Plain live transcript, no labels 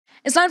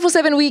It's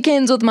 947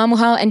 Weekends with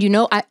Mamuhao, and you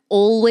know I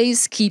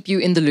always keep you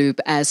in the loop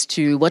as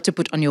to what to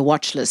put on your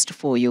watch list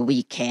for your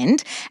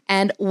weekend.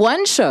 And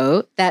one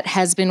show that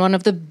has been one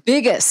of the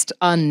biggest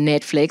on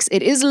Netflix,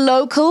 it is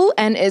local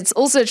and it's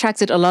also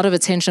attracted a lot of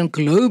attention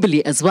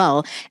globally as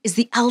well, is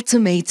the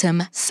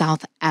Ultimatum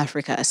South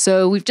Africa.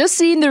 So we've just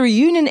seen the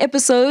reunion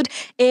episode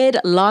aired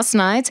last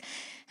night.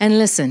 And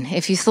listen,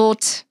 if you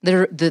thought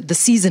the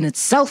season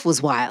itself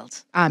was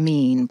wild, I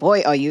mean,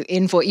 boy, are you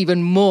in for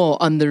even more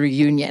on the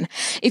reunion.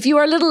 If you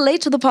are a little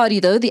late to the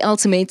party, though, The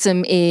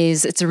Ultimatum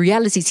it's a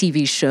reality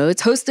TV show.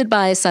 It's hosted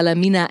by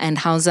Salamina and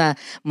Hausa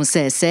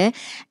Musese,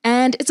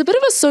 and it's a bit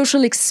of a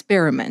social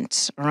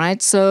experiment,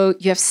 right? So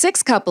you have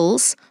 6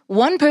 couples.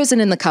 One person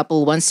in the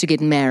couple wants to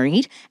get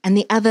married, and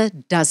the other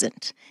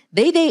doesn't.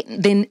 They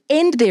then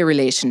end their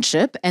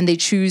relationship and they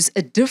choose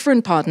a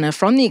different partner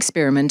from the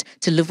experiment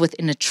to live with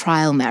in a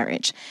trial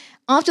marriage.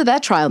 After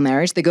that trial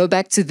marriage, they go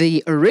back to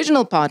the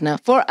original partner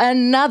for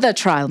another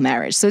trial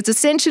marriage. So it's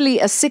essentially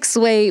a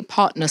 6-way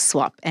partner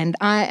swap. And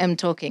I am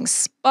talking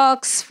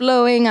sparks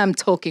flowing, I'm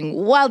talking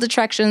wild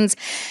attractions,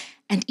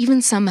 and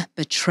even some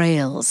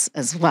betrayals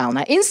as well.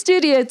 Now, in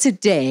studio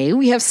today,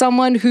 we have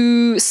someone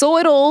who saw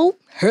it all,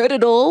 heard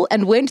it all,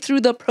 and went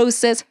through the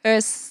process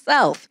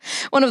herself.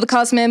 One of the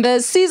cast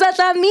members, Siza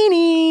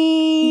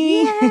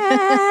Tlamini.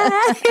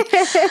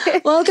 Yeah.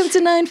 Welcome to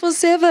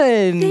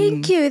 947.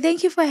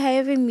 Thank you for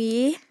having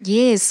me.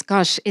 Yes,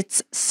 gosh,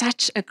 it's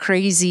such a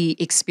crazy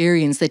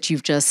experience that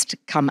you've just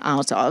come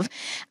out of.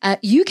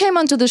 You came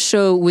onto the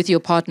show with your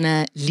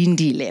partner,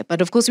 Lindile, but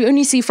of course we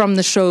only see from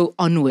the show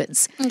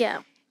onwards.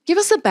 Yeah. Give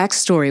us the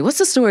backstory. What's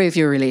the story of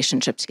your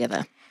relationship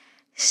together?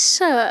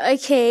 Sure.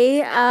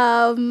 Okay.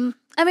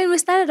 We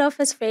started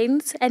off as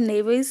friends and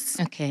neighbors.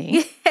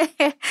 Okay.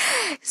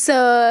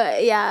 So,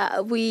 yeah,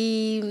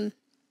 we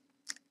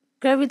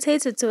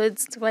gravitated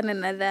towards one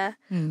another.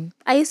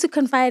 I used to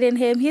confide in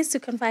him. He used to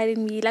confide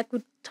in me. Like,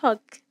 we'd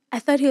talk. I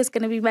thought he was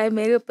going to be my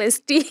male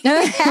bestie.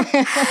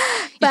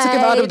 You took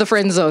him out of the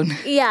friend zone.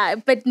 Yeah,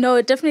 but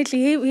no, definitely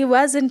he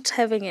wasn't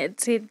having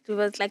it. He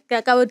was like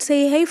I would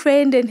say, hey,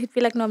 friend, and he'd be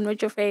like, no, I'm not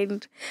your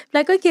friend.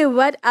 Like, okay,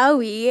 what are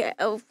we?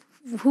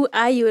 Who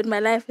are you in my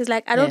life? He's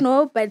like, I don't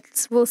know, but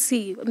we'll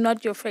see. I'm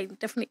not your friend,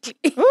 definitely.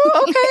 Ooh,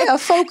 okay, a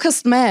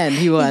focused man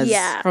he was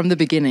from the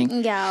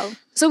beginning. Yeah.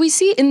 So we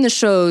see in the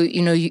show,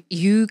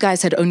 you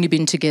guys had only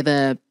been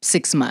together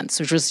 6 months,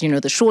 which was,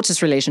 the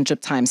shortest relationship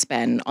time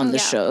span on the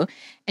show.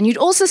 And you'd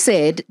also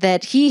said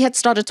that he had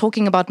started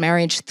talking about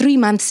marriage 3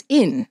 months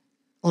in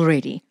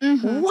already.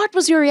 Mm-hmm. What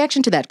was your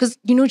reaction to that? Because,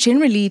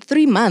 generally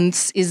 3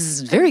 months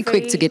is very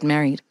quick to get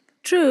married.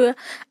 True.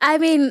 I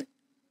mean,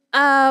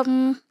 I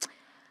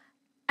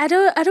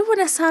don't want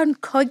to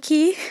sound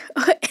cocky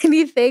or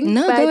anything.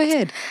 No, but, go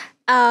ahead.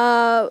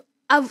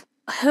 I've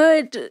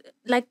heard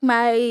like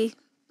my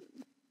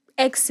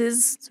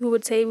exes who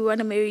would say, we want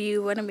to marry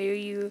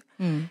you.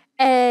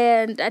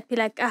 And I'd be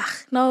like,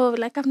 no,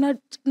 like I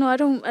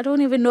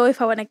don't even know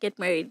if I want to get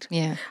married.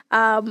 Yeah.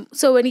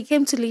 So when he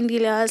came to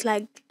Lindile, I was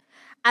like,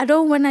 I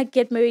don't want to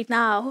get married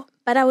now,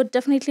 but I would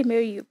definitely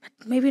marry you, but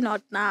maybe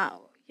not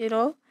now,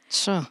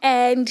 Sure.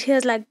 And he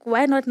was like,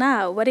 why not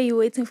now? What are you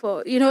waiting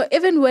for?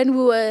 Even when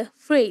we were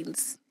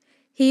friends,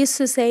 he used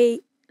to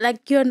say,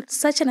 like, you're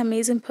such an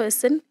amazing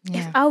person.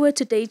 Yeah. If I were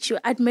to date you,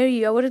 I'd marry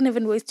you. I wouldn't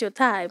even waste your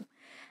time.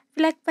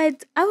 Like,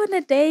 but I want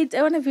to date.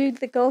 I want to be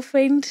the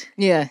girlfriend.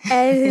 Yeah.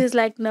 And he was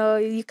like, no,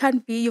 you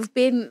can't be. You've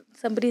been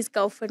somebody's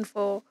girlfriend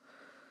for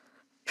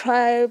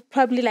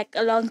probably like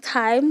a long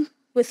time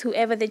with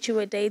whoever that you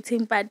were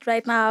dating. But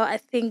right now, I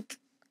think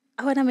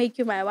I want to make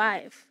you my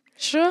wife.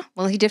 Sure.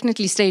 Well, he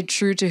definitely stayed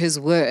true to his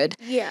word.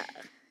 Yeah.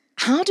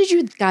 How did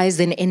you guys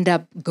then end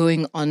up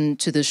going on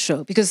to the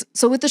show? Because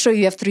so with the show,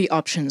 you have 3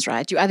 options,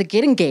 right? You either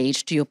get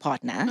engaged to your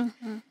partner,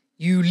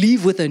 you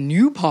leave with a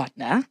new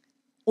partner,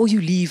 or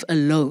you leave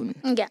alone.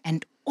 Yeah.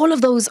 And all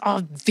of those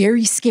are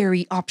very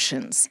scary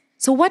options.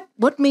 So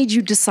what made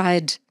you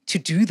decide to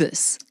do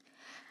this?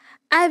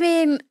 I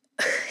mean,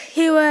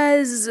 he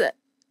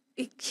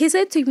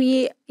said to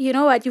me, you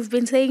know what, you've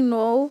been saying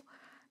no,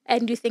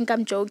 and you think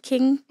I'm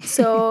joking.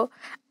 So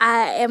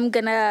I am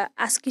going to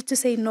ask you to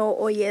say no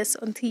or yes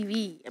on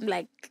TV. I'm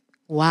like,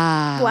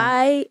 wow.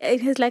 Why? And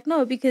he's like,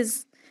 no,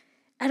 because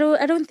I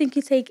don't think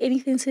you take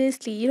anything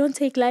seriously. You don't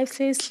take life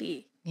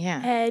seriously.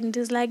 Yeah. And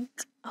he's like,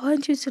 I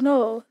want you to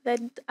know that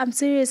I'm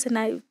serious and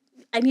I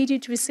need you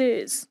to be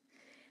serious.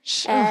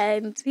 Sure.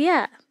 And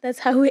yeah, that's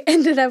how we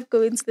ended up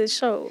going to the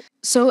show.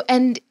 So,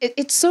 and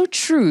it's so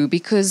true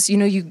because,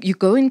 you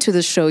go into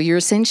the show, you're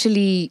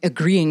essentially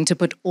agreeing to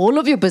put all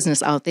of your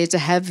business out there, to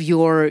have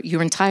your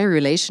entire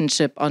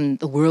relationship on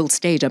the world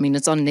stage. I mean,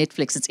 it's on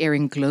Netflix, it's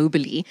airing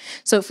globally.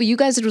 So for you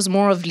guys, it was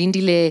more of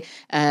Lindile,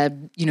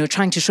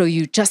 trying to show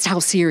you just how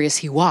serious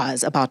he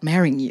was about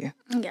marrying you.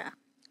 Yeah.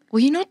 Were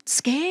you not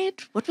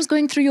scared? What was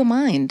going through your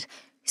mind?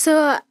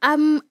 So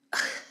I'm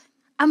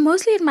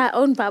mostly in my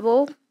own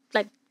bubble.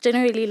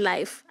 Generally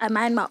life. I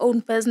mind my own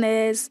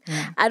business.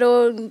 I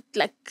don't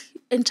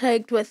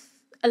interact with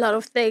a lot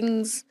of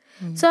things.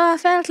 So I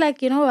felt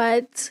like, you know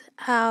what,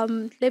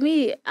 let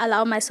me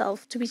allow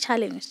myself to be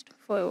challenged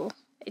for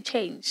a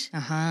change.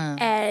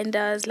 And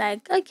I was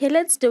like, okay,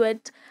 let's do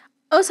it.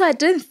 Also, I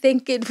didn't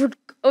think it would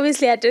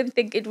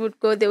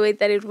go the way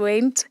that it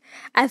went.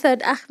 I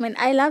thought, man,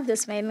 I love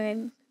this man,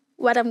 and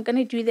what I'm going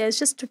to do there is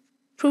just to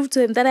prove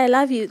to him that I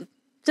love you.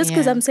 Just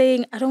because I'm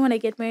saying I don't want to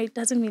get married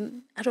doesn't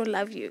mean I don't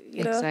love you,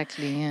 you know?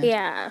 Exactly, yeah.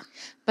 Yeah.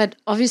 But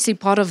obviously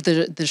part of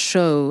the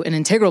show, an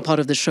integral part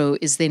of the show,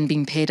 is then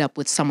being paired up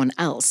with someone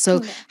else.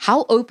 So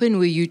how open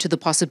were you to the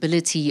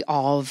possibility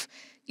of,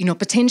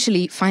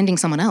 potentially finding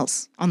someone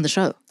else on the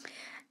show?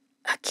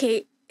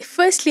 Okay.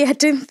 Firstly, I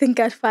didn't think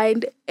I'd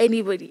find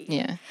anybody.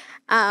 Yeah.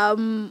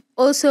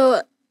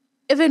 Also,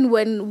 even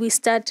when we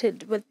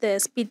started with the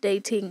speed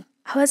dating,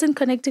 I wasn't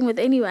connecting with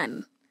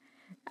anyone.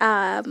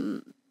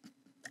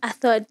 I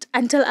thought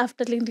until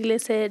after Lindile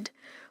said,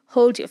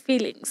 hold your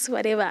feelings,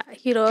 whatever,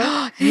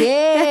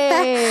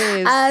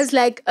 Yes. I was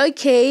like,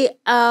 okay,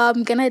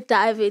 I'm going to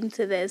dive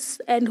into this.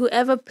 And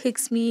whoever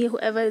picks me,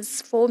 whoever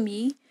is for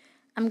me,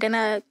 I'm going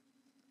to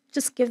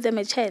just give them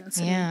a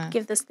chance and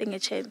give this thing a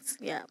chance.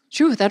 Yeah.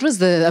 True. That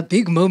was a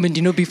big moment,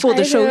 before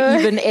the show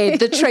even aired.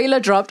 The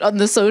trailer dropped on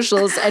the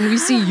socials and we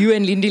see you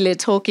and Lindile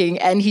talking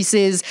and he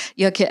says,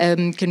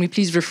 can we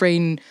please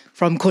refrain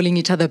from calling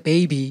each other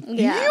baby?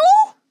 Yeah.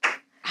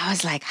 I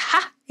was like,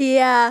 ha!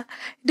 Yeah.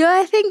 Do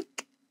I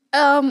think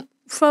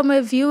from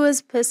a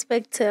viewer's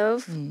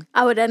perspective,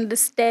 I would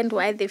understand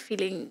why they're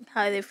feeling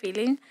how they're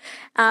feeling.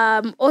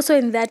 Also,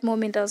 in that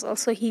moment, I was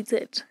also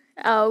heated.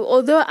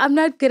 Although I'm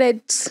not good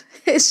at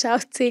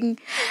shouting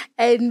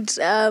and...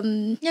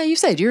 you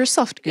said you're a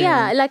soft girl.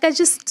 Yeah, like I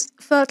just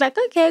felt like,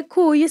 okay,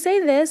 cool, you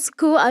say this,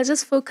 cool, I'll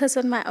just focus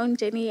on my own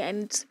journey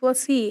and we'll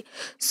see.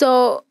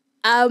 So...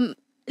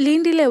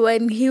 Lindile,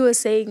 when he was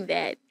saying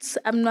that,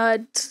 I'm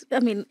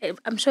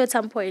sure at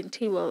some point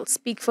he will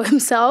speak for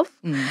himself.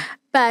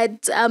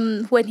 But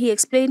when he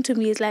explained to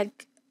me, it's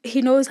like,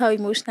 he knows how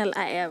emotional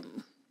I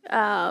am.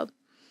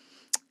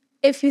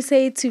 If you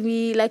say to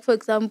me, like, for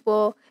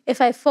example, if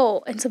I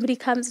fall and somebody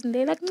comes and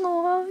they're like,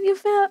 no, you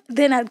fell,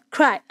 then I'd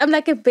cry. I'm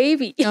like a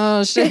baby.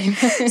 Oh, shame.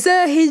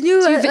 So he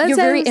knew. So you're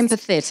very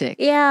empathetic.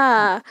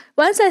 Yeah.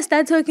 Once I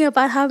start talking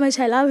about how much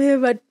I love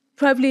him, but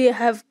probably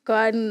have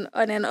gone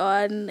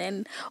on.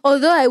 And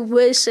although I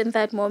wish in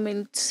that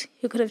moment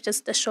he could have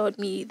just assured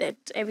me that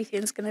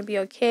everything's going to be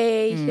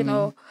okay,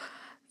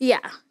 Yeah,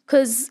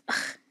 because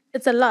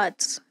it's a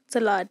lot. It's a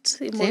lot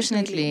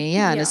emotionally. Definitely,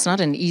 yeah. And it's not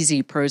an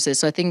easy process.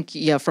 So I think,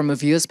 from a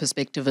viewer's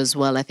perspective as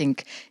well, I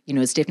think,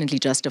 it's definitely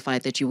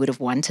justified that you would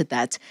have wanted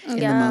that in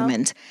the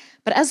moment.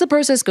 But as the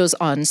process goes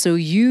on, so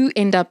you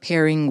end up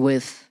pairing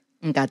with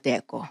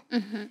Nkateko.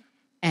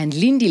 And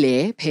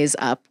Lindile pairs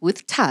up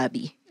with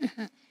Tabi.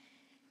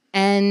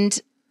 And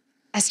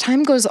as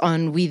time goes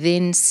on, we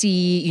then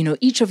see,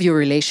 each of your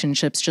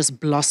relationships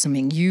just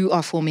blossoming. You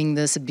are forming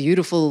this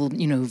beautiful,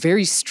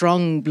 very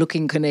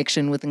strong-looking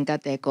connection with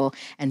Nkateko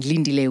and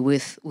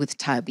Lindile with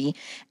Tabi.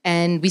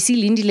 And we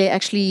see Lindile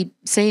actually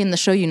say in the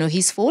show,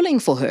 he's falling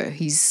for her.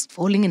 He's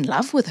falling in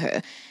love with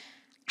her.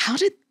 How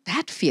did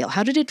that feel?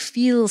 How did it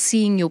feel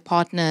seeing your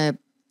partner,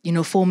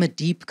 form a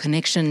deep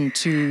connection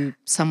to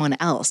someone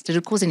else? Did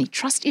it cause any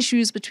trust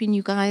issues between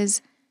you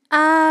guys?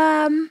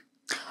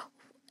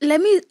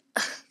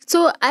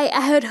 So I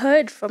had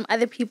heard from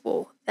other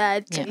people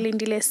that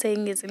Lindile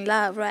saying is in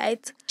love,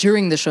 right?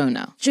 During the show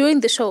now? During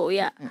the show,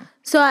 yeah.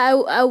 So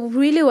I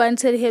really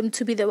wanted him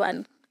to be the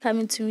one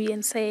coming to me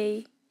and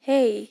say,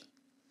 hey,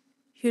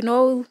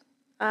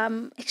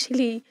 I'm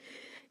actually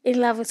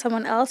in love with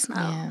someone else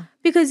now. Yeah.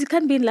 Because you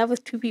can't be in love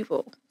with two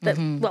people.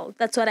 Well,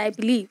 that's what I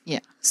believe. Yeah.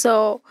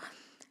 So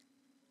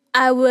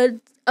I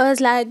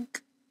was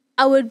like,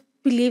 I would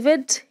believe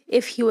it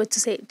if he were to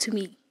say it to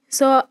me.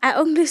 So I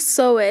only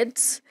saw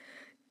it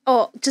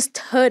or just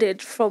heard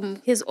it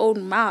from his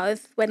own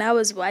mouth when I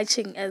was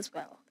watching as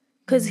well.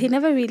 Because he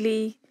never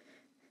really,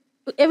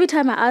 every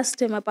time I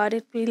asked him about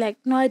it, be like,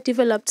 no, I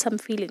developed some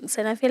feelings.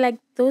 And I feel like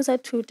those are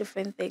two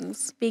different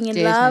things, being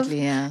in love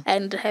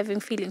and having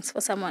feelings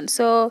for someone.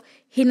 So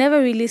he never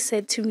really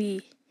said to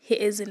me he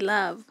is in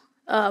love.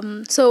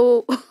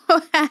 So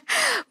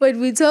when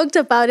we talked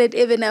about it,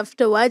 even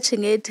after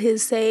watching it,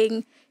 he's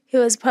saying he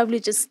was probably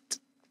just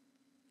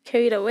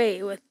carried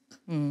away with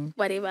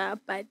whatever,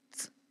 but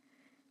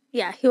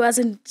yeah, he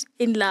wasn't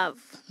in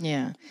love.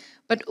 Yeah.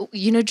 But,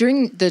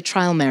 during the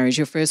trial marriage,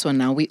 your first one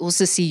now, we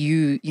also see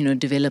you,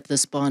 develop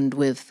this bond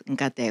with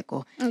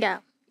Nkateko. Yeah.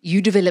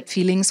 You developed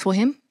feelings for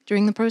him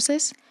during the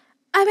process?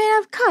 I mean,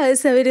 of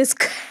course. I mean, it's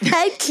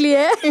quite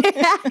clear. It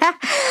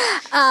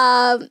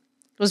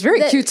was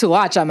very cute to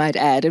watch, I might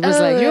add. It was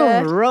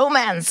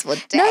romance for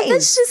days. No,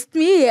 that's just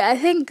me. I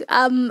think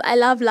I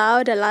love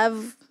loud. I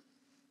love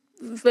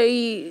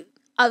very...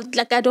 I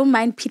don't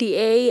mind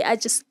PDA. I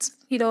just,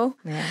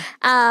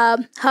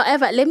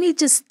 however, let me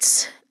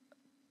just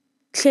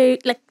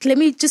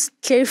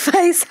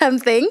clarify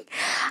something.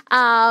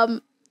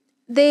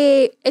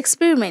 The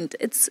experiment,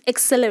 it's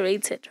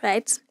accelerated,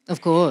 right?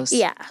 Of course.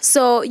 Yeah.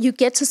 So you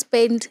get to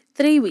spend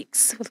 3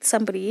 weeks with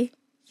somebody.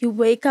 you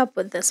wake up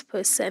with this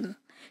person.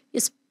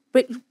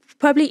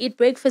 Probably eat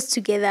breakfast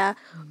together.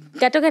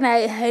 Gatok and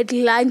I had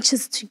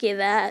lunches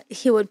together.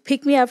 He would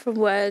pick me up from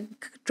work,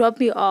 drop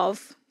me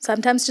off,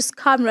 sometimes just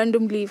come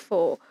randomly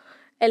for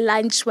a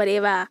lunch,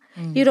 whatever.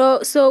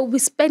 So we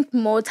spent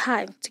more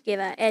time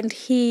together. And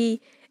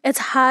it's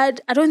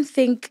hard. I don't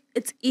think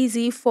it's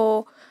easy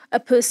for a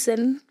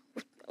person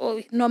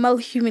or normal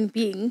human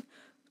being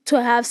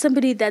to have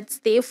somebody that's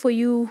there for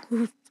you,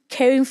 who's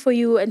caring for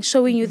you and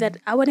showing you that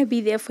I want to be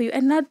there for you,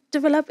 and not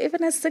develop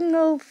even a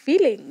single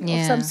feeling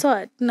of some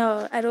sort.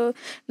 No, I don't.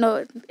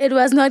 No, it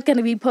was not going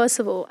to be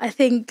possible. I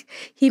think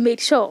he made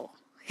sure.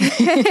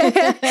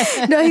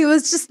 No, he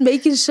was just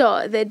making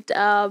sure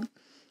that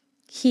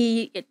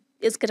he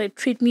is going to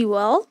treat me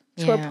well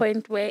to a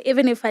point where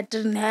even if I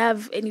didn't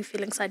have any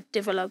feelings, I'd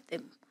develop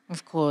them.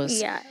 Of course.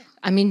 Yeah.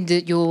 I mean,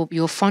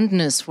 your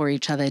fondness for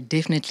each other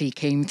definitely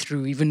came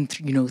through, even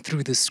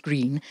through the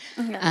screen.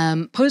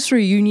 Post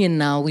reunion,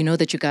 now we know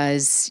that you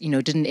guys,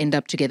 didn't end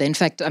up together. In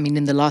fact, I mean,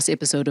 in the last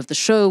episode of the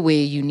show, where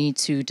you need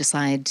to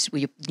decide,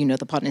 where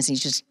the partners need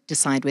to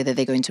decide whether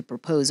they're going to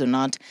propose or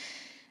not,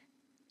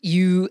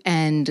 you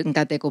and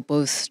Nkateko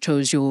both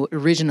chose your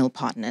original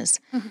partners.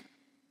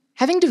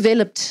 Having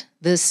developed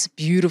this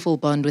beautiful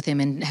bond with him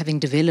and having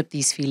developed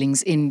these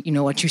feelings in,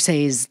 what you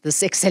say is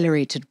this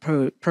accelerated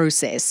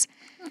process,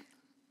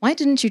 why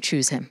didn't you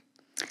choose him?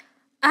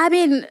 I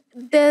mean,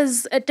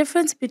 there's a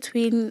difference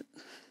between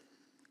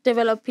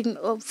developing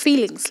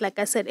feelings, like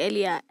I said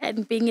earlier,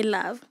 and being in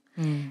love.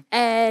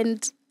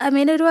 And I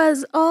mean, it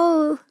was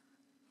all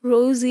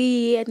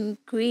rosy and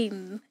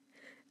green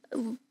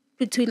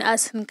between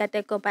us and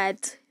Kateko,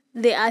 but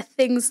there are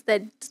things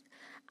that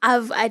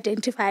I've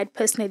identified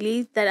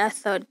personally that I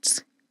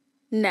thought,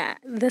 nah,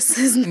 this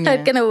is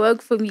not going to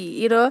work for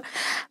me,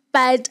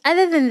 But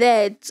other than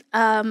that,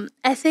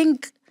 I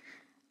think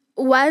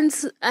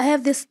once I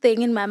have this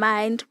thing in my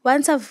mind,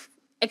 once I've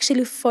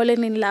actually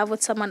fallen in love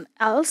with someone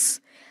else,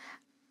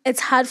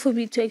 it's hard for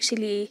me to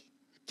actually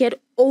get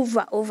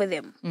over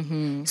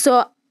them.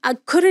 So I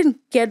couldn't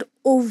get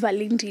over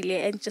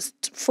Lindile and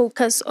just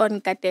focus on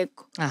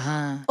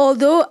Kateko.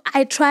 Although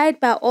I tried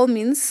by all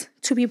means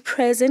to be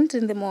present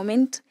in the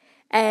moment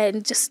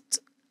and just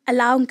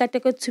allow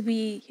Kateko to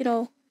be,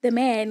 the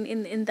man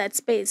in that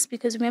space.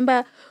 Because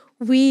remember,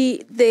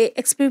 the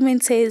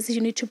experiment says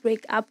you need to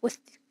break up with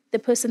the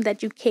person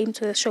that you came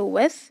to the show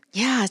with.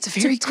 Yeah, it's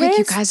very quick.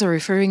 You guys are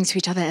referring to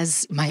each other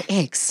as my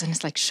ex. And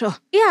it's like, sure.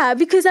 Yeah,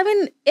 because I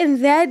mean,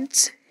 in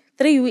that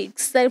 3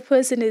 weeks, that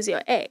person is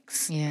your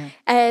ex. Yeah.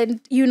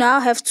 And you now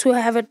have to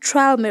have a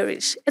trial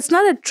marriage. It's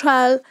not a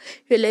trial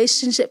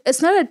relationship.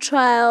 It's not a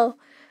trial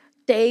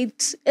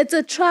date. It's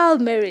a trial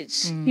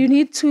marriage. You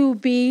need to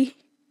be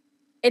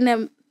in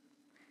a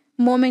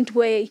moment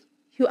where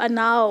you are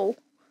now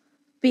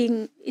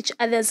being each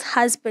other's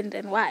husband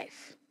and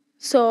wife.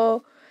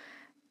 So,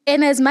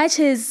 in as much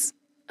as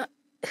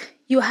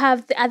you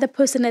have the other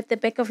person at the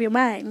back of your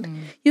mind,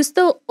 you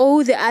still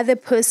owe the other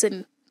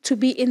person to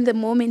be in the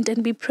moment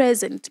and be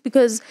present,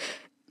 because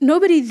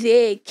nobody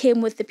there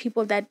came with the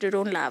people that they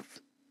don't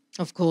love.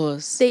 Of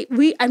course.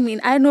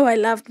 I know I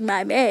loved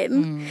my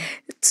man,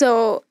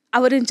 so I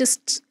wouldn't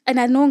just,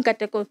 and I know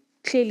Nkateko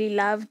clearly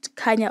loved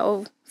Kanya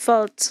or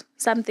felt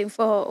something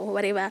for her or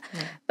whatever,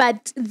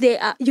 but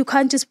you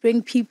can't just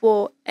bring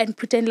people and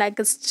pretend like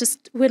it's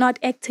just, we're not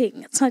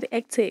acting. It's not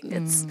acting.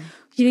 It's,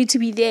 you need to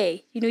be there.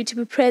 You need to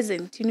be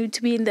present. You need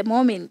to be in the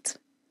moment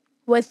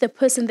with the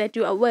person that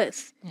you are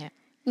with.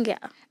 Yeah.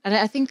 And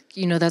I think,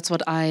 that's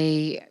what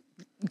I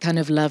kind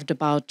of loved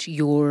about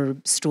your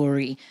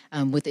story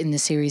within the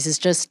series is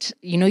just,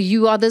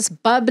 you are this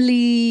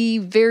bubbly,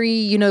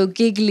 very,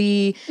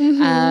 giggly,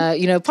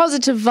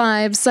 positive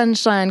vibes,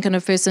 sunshine kind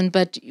of person.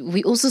 But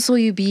we also saw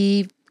you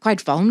be quite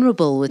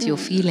vulnerable with your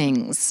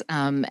feelings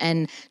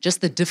and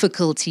just the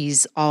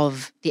difficulties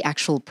of the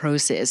actual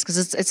process,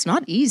 because it's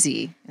not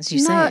easy, as you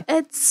say. No,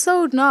 it's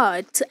so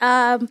not.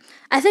 I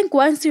think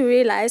once I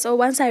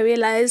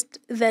realized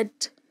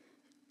that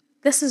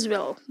this is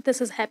real, this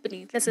is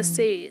happening, this is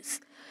serious,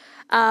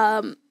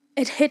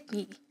 it hit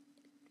me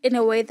in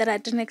a way that I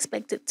didn't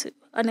expect it to,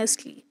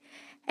 honestly.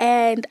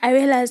 And I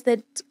realized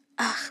that,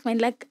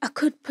 I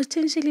could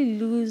potentially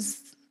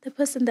lose the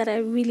person that I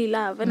really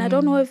love. And I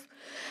don't know if,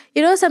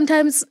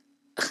 sometimes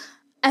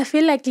I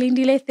feel like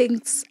Lindile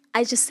thinks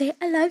I just say,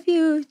 I love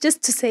you,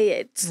 just to say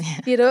it,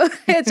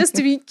 just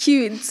to be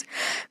cute.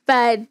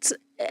 But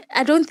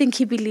I don't think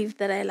he believed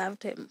that I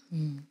loved him.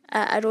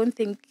 I don't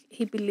think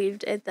he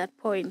believed at that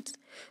point.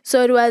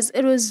 So it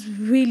was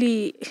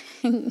really,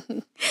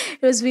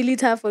 it was really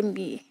tough on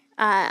me.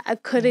 I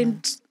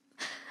couldn't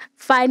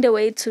find a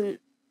way to,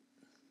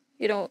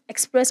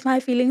 express my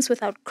feelings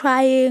without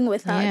crying,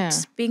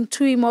 without being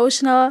too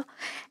emotional.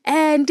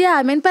 And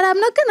but I'm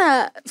not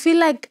gonna feel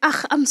like,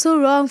 I'm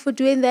so wrong for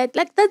doing that.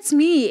 Like, that's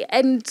me.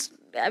 And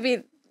I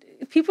mean,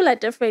 people are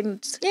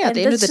different. Yeah, at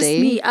the end of the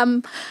day. Me.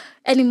 I'm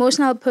an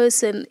emotional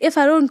person. If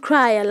I don't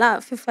cry, I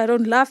laugh. If I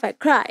don't laugh, I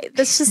cry.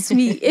 That's just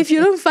me. If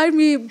you don't find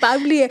me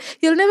bubbly,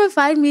 you'll never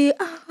find me.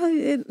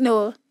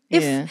 No.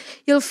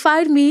 If you'll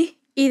find me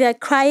either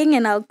crying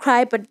and I'll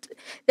cry. But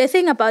the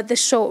thing about the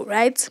show,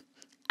 right?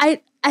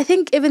 I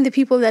think even the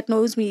people that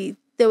knows me,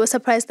 they were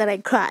surprised that I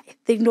cry.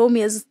 They know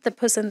me as the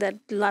person that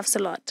laughs a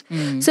lot.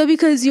 So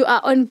because you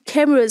are on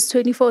cameras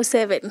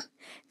 24/7,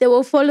 they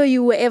will follow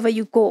you wherever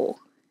you go.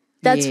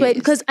 That's when,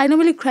 because I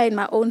normally cry in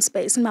my own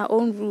space, in my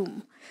own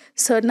room.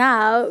 So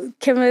now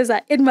cameras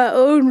are in my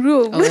own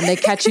room. Oh, and they're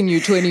catching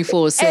you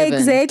 24/7.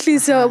 Exactly.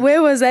 So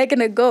where was I going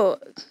to go?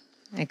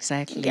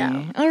 Exactly.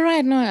 Yeah. All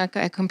right. No,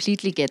 I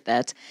completely get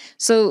that.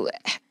 So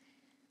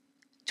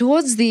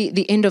towards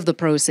the end of the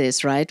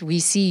process, right, we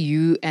see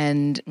you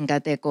and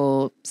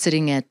Ngateko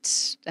sitting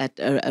at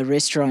a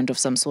restaurant of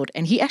some sort,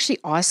 and he actually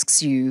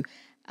asks you,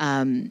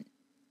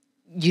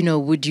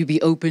 would you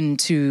be open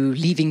to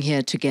leaving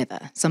here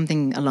together?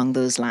 Something along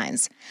those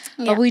lines.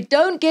 Yeah. But we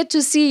don't get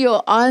to see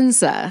your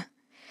answer.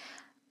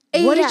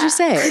 What did you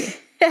say?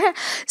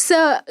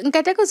 So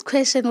Nkateko's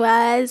question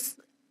was,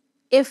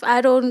 if I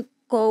don't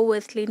go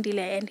with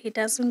Lindile and he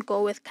doesn't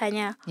go with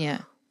Kanya,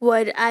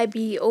 would I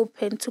be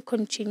open to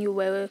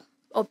continue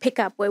or pick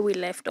up where we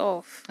left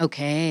off?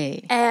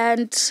 Okay.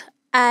 And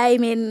I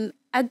mean,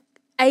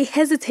 I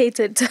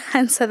hesitated to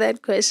answer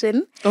that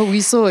question. Oh,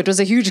 we saw it was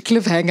a huge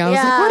cliffhanger. I was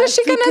like, what is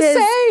she going to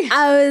say?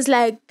 I was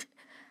like,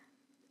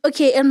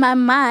 okay, in my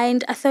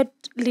mind, I thought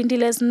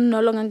Lindile is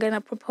no longer going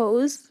to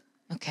propose.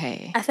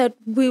 Okay. I thought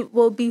we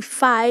will be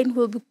fine,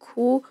 we'll be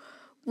cool.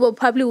 We'll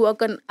probably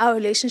work on our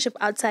relationship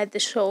outside the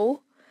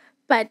show.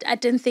 But I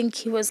didn't think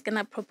he was going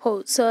to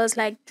propose. So I was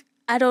like,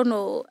 I don't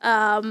know.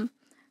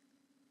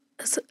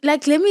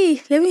 Let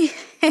me.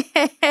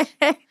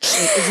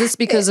 Is this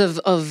because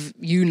of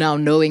you now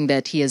knowing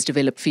that he has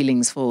developed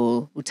feelings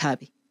for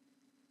Utabi?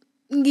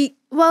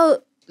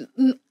 Well,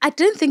 I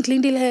didn't think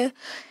Lindile...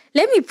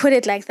 Let me put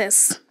it like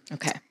this.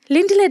 Okay.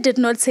 Lindile did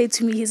not say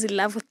to me he's in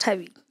love with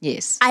Tabi.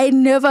 Yes. I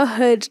never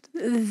heard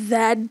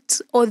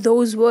that or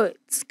those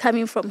words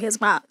coming from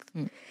his mouth.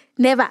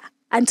 Never,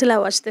 until I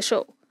watched the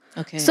show.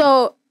 Okay.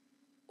 So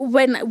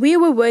when we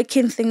were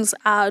working things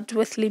out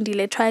with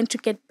Lindile, trying to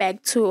get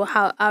back to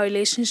how our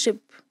relationship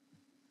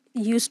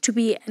used to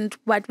be and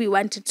what we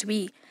wanted to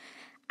be,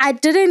 I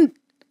didn't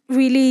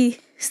really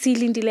see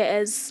Lindile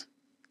as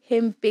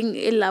him being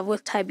in love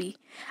with Tabi.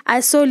 I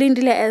saw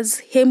Lindile as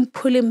him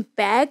pulling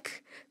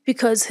back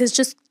because he's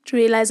just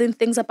realizing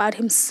things about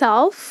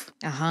himself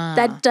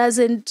that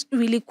doesn't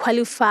really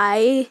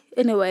qualify,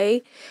 in a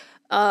way,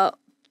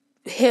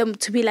 him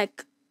to be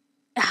like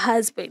a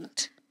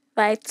husband,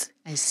 right?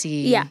 I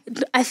see. Yeah,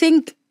 I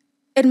think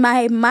in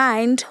my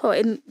mind,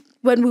 when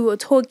we were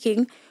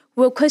talking,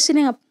 we were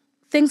questioning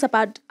things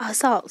about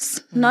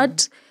ourselves,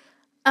 not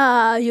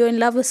you're in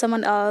love with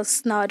someone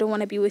else, now I don't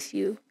want to be with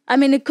you. I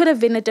mean, it could have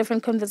been a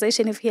different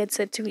conversation if he had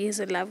said to me he's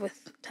in love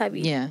with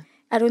Tabi. Yeah.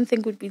 I don't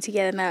think we'd be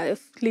together now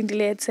if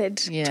Lindile had said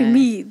to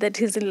me that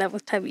he's in love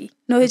with Tabi.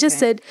 No, he just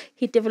said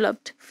he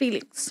developed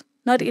feelings,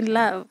 not in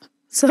love.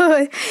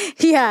 So,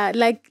 yeah,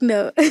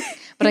 no.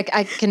 But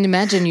I can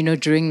imagine,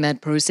 during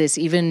that process,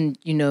 even,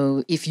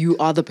 if you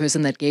are the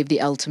person that gave the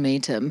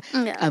ultimatum,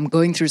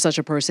 going through such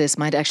a process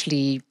might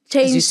actually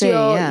change as you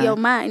say, your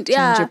mind.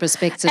 Change your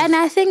perspective. And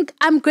I think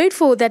I'm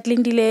grateful that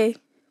Lindile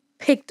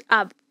picked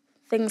up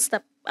things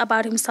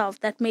about himself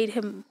that made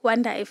him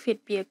wonder if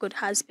he'd be a good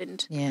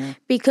husband. Yeah.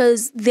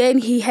 Because then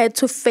he had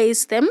to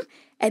face them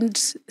and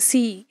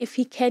see if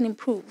he can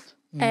improve.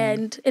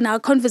 And in our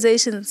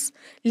conversations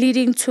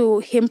leading to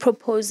him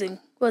proposing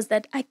was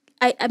that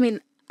I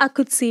mean, I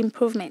could see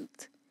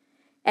improvement.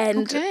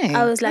 And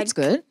I was like, that's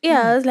good.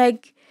 Yeah, I was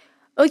like,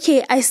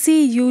 okay, I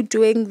see you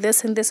doing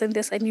this and this and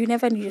this, and you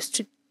never used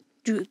to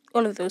do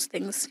all of those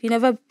things. You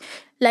never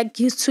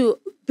used to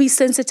be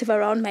sensitive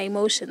around my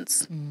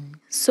emotions.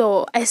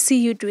 So I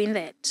see you doing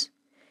that.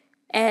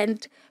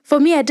 And for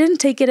me, I didn't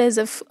take it as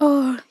if,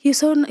 now you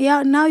saw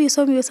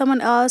me with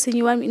someone else and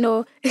you want me,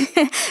 no.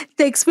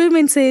 The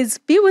experiment says,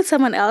 be with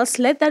someone else,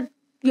 let that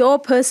your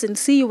person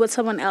see you with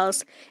someone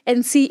else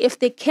and see if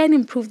they can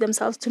improve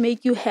themselves to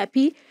make you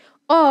happy.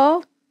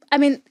 Or, I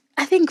mean,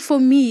 I think for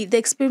me, the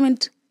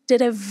experiment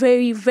did a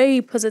very,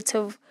 very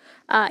positive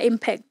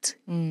impact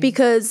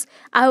because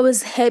I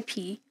was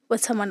happy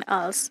with someone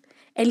else.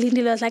 And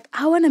Lindile was like,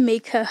 I want to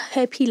make her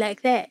happy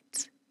like that.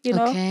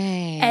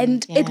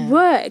 And it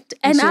worked.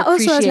 And I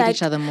also was like,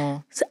 each other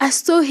more. So I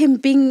saw him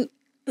being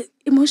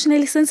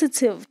emotionally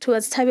sensitive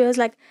towards Tabi. I was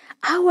like,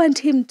 I want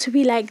him to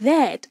be like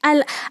that.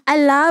 I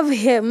love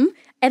him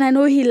and I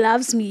know he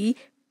loves me,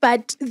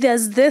 but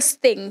there's this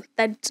thing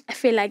that I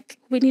feel like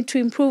we need to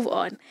improve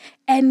on.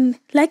 And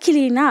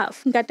luckily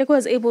enough, Ngateko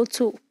was able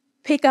to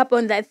pick up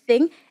on that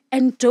thing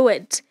and do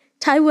it.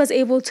 Tabi was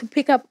able to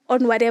pick up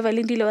on whatever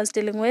Lindile was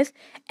dealing with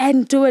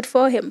and do it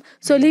for him.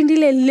 So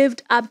Lindile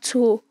lived up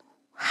to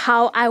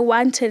how I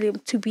wanted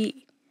him to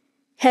be.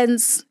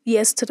 Hence,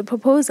 yes to the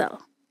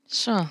proposal.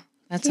 Sure.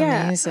 That's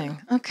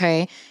amazing.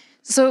 Okay.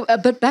 So,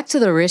 but back to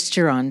the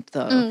restaurant,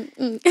 though.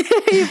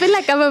 You feel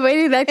like I'm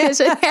avoiding that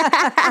question.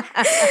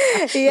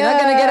 You're not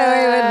going to get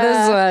away with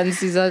this one,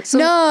 Siza. So,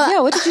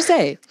 no. What did you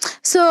say?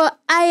 So,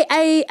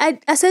 I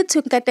said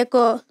to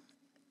Ngateko,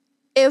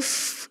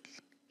 if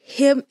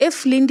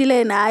if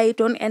Lindile and I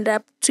don't end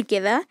up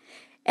together,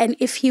 and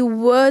if he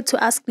were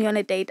to ask me on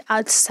a date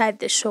outside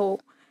the show,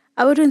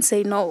 I wouldn't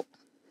say no.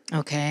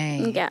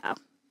 Okay. Yeah.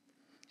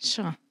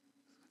 Sure.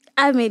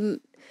 I mean,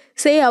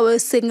 say I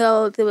was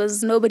single, there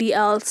was nobody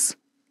else,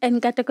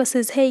 and Gateko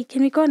says, hey,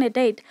 can we go on a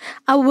date?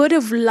 I would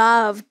have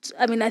loved,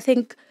 I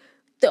think,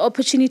 the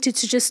opportunity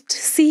to just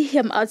see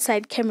him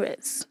outside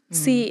cameras,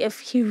 see if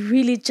he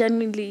really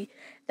genuinely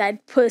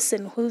that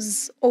person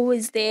who's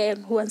always there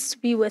and who wants to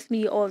be with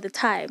me all the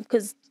time,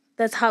 because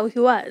that's how he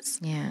was.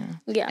 Yeah.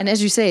 Yeah. And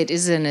as you say, it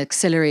is an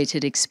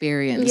accelerated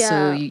experience. Yeah.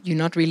 So you're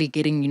not really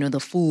getting, the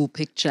full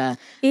picture of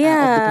the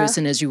Yeah.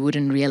 person as you would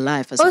in real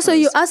life. Also,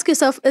 you ask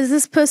yourself, is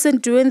this person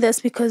doing this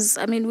because,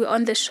 we're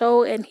on the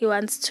show and he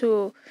wants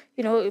to,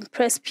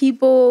 impress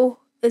people?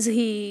 Is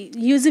he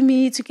using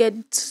me to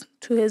get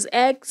to his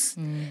ex?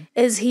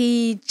 Is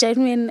he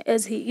genuine?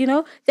 Is he,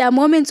 there are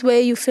moments where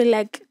you feel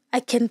like, I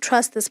can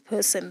trust this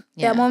person.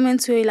 Yeah. There are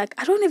moments where you're like,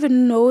 I don't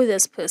even know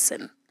this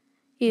person,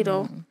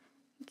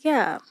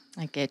 Yeah.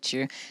 I get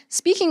you.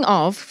 Speaking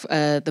of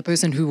the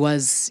person who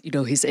was,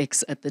 his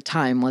ex at the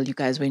time while you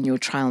guys were in your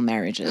trial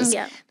marriages,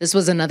 this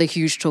was another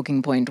huge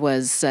talking point,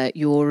 was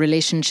your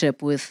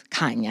relationship with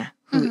Kanya,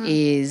 who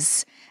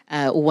is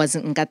was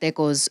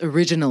Nkateko's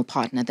original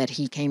partner that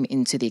he came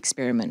into the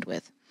experiment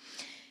with.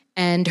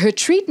 And her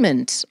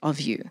treatment of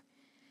you.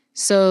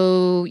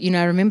 So,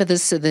 I remember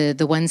this,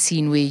 the one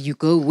scene where you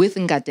go with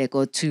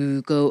Nkateko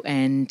to go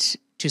and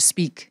to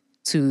speak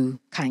to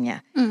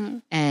Kanya.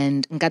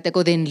 And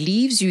Nkateko then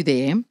leaves you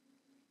there.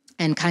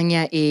 And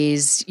Kanya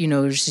is,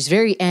 she's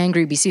very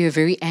angry. We see her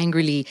very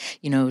angrily,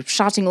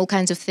 shouting all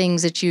kinds of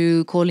things at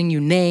you, calling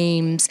you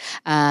names,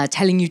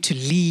 telling you to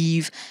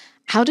leave.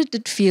 How did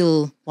it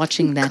feel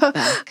watching that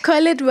back?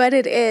 Call it what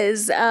it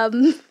is.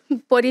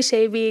 Body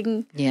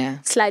shaming,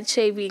 slut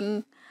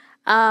shaming.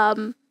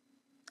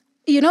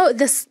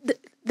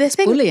 The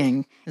thing,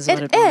 bullying is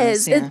what it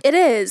was. It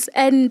is.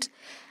 And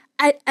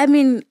I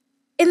mean,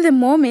 in the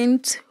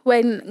moment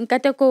when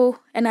Nkateko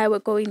and I were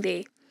going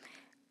there,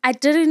 I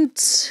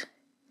didn't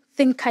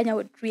think Kanya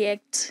would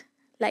react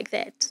like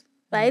that,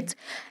 right?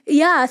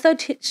 Yeah, I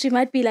thought she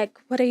might be like,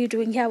 what are you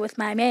doing here with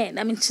my man?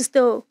 She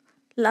still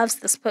loves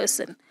this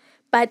person.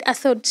 But I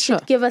thought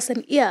she'd give us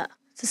an ear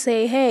to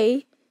say,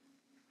 hey,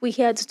 we're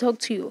here to talk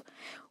to you.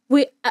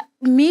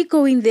 Me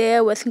going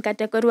there with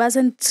Nkateko, it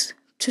wasn't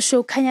to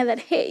show Kanya that,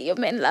 hey, your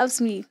man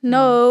loves me.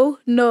 No.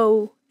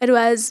 It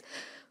was,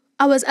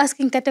 I was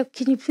asking Nkateko,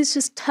 can you please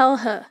just tell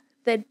her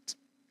that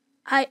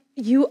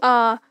you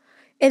are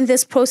in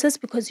this process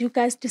because you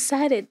guys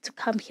decided to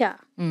come here.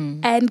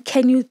 And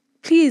can you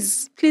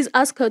please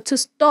ask her to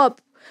stop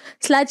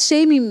slut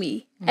shaming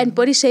me and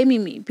body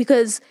shaming me,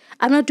 because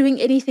I'm not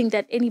doing anything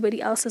that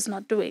anybody else is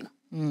not doing.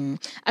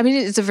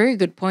 It's a very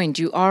good point.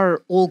 You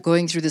are all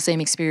going through the same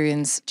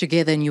experience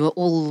together and you are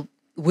all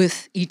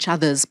with each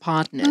other's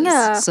partners.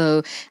 Yeah.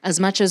 So as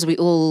much as we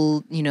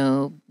all,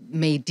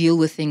 may deal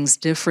with things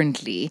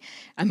differently,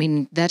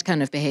 that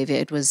kind of behavior,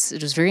 it was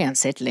very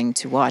unsettling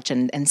to watch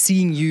and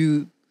seeing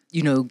you,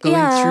 going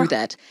through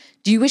that.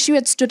 Do you wish you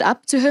had stood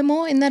up to her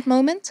more in that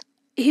moment?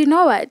 You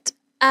know what?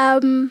 I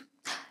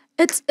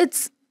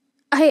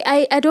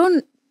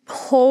don't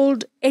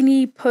hold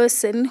any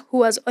person who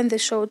was on the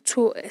show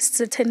to a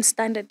certain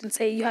standard and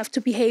say you have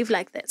to behave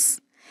like this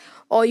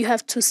or you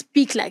have to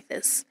speak like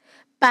this.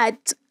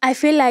 But I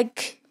feel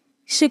like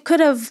she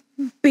could have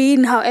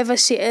been however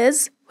she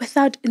is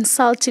without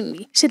insulting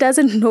me. She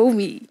doesn't know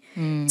me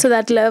to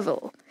that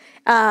level.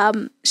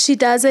 She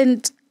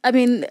doesn't,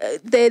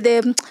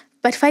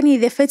 but funny,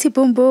 the fatty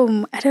boom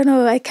boom, I don't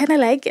know, I kind of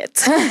like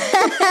it.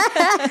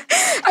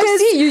 I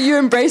see you're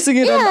embracing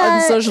it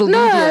on social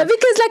media. No,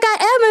 because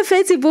I am a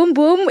fatty boom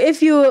boom.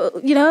 If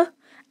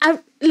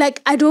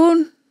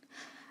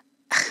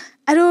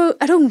I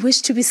don't wish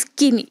to be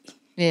skinny.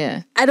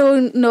 Yeah. I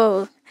don't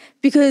know,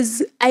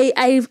 because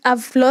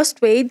I've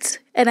lost weight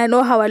and I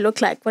know how I look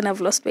like when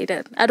I've lost weight.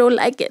 I don't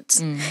like it.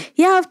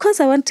 Yeah, of course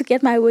I want to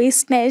get my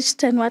waist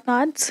snatched and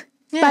whatnot.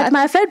 Yeah, but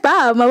my fat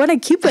bum, I want to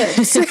keep it.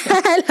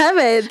 I love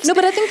it. No,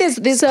 but I think there's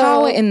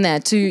power in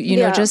that to,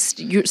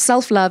 just your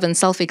self-love and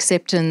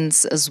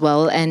self-acceptance as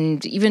well.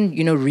 And even,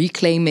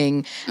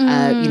 reclaiming,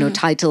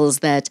 titles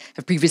that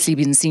have previously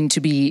been seen to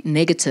be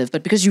negative.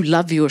 But because you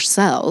love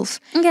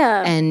yourself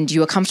and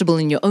you are comfortable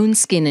in your own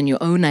skin and your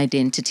own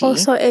identity.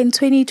 Also in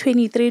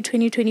 2023,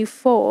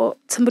 2024,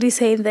 somebody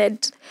saying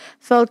that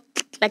felt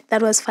like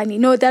that was funny.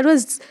 No, that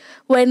was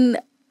when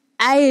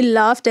I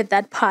laughed at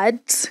that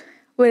part.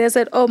 When I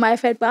said, oh, my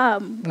fat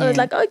bum. I was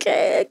like,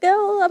 okay,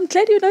 girl, I'm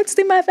glad you're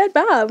noticing my fat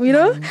bum,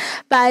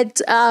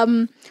 But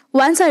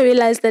once I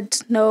realized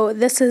that, no,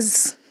 this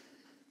is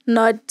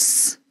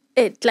not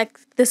it. Like,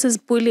 this is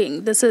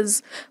bullying. This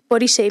is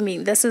body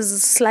shaming. This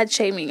is slut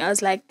shaming. I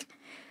was like,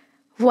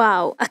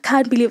 wow, I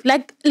can't believe.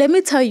 Like, let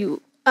me tell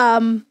you,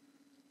 some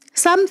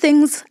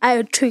things are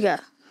a trigger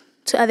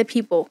to other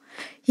people.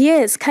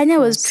 Yes, Kanya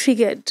was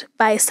triggered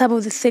by some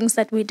of the things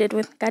that we did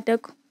with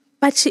Nkateko.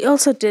 But she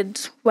also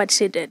did what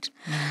she did.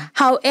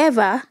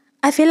 However,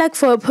 I feel like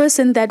for a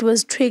person that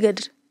was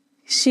triggered,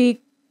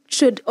 she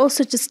should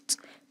also just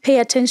pay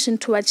attention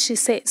to what she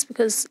says,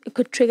 because it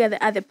could trigger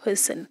the other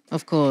person.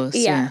 Of course.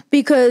 Yeah.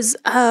 Because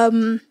I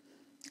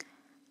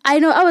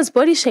know I was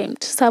body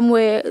shamed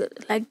somewhere,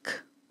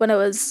 like when I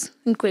was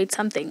in grade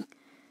something.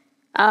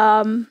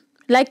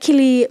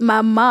 Luckily,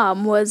 my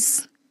mom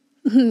was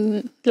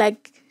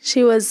like,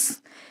 she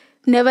was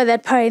never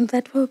that parent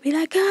that will be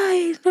like,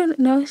 "Hi,"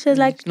 no. She was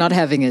like, not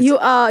having it. You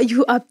are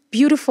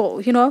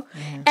beautiful, you know.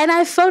 Yeah. And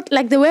I felt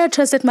like the way I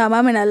trusted my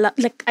mom, and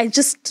I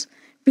just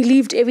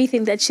believed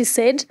everything that she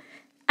said.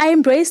 I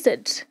embraced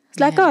it. It's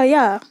like, oh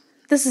yeah,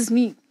 this is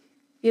me,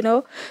 you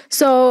know.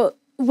 So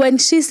when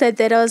she said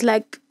that, I was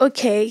like,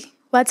 okay,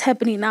 what's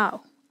happening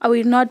now? Are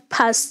we not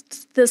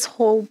past this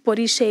whole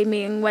body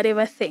shaming,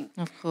 whatever thing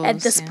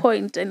at this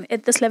point and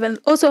at this level?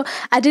 Also,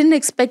 I didn't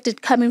expect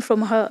it coming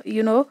from her,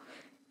 you know,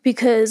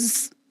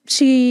 because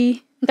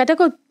she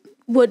Ngateko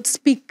would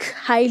speak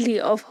highly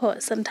of her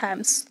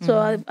sometimes.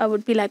 So I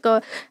would be like,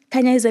 oh,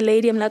 Kanya is a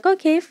lady. I'm like,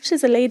 okay, if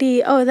she's a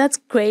lady, oh, that's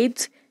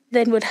great.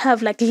 Then we'd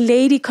have like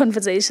lady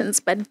conversations.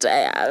 But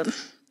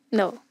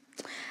no,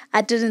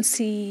 I didn't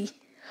see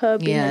her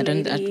being a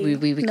lady.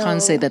 We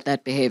can't say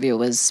that behavior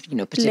was,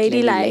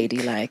 particularly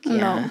ladylike. Yeah.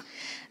 No.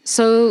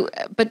 So,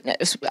 but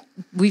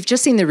we've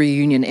just seen the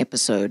reunion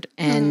episode,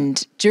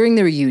 and during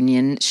the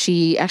reunion,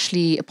 she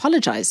actually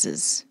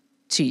apologizes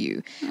to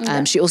you.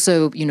 She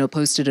also,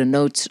 posted a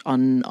note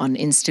on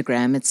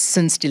Instagram. It's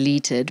since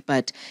deleted,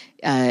 but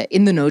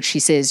in the note she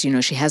says,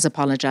 she has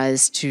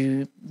apologized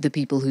to the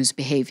people whose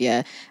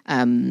behavior,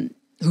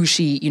 who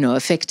she,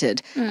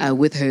 affected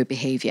with her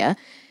behavior.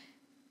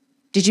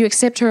 Did you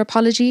accept her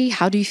apology?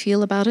 How do you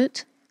feel about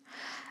it?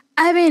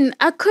 I mean,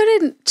 I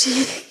couldn't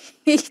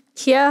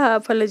hear her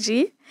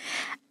apology.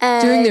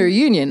 During the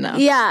reunion now?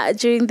 Yeah,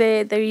 during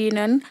the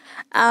reunion.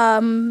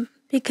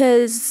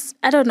 Because,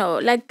 I don't know,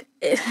 like,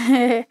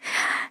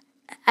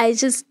 I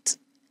just,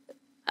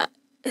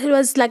 it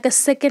was like a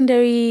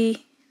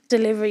secondary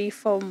delivery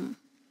from,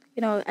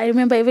 I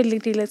remember even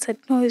Lidila said,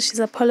 no, she's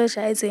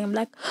apologizing. I'm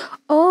like,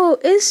 oh,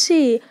 is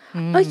she?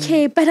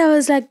 Okay, but I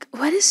was like,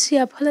 what is she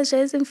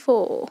apologizing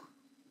for?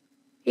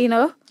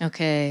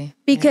 Okay.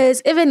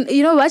 Because even,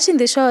 watching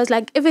the show, I was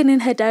like, even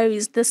in her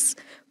diaries, this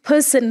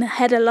person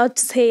had a lot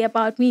to say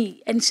about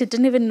me and she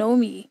didn't even know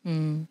me.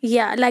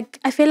 Yeah, like,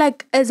 I feel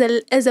like as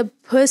a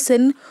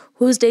person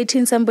who's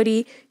dating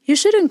somebody, you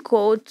shouldn't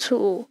go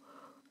to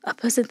a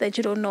person that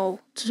you don't know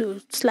to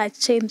slight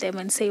shame them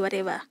and say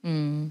whatever.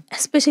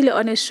 Especially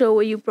on a show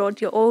where you brought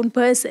your own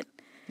person.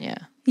 Yeah.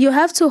 You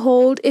have to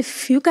hold,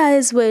 if you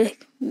guys were,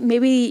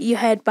 maybe you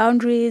had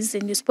boundaries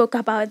and you spoke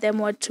about them,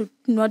 what to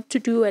not to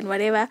do and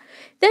whatever,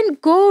 then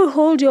go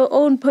hold your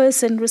own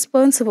person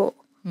responsible.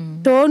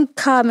 Don't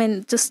come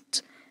and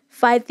just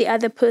fight the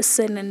other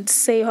person and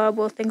say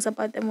horrible things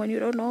about them when you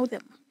don't know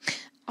them.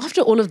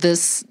 After all of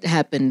this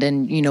happened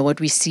and, what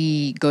we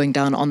see going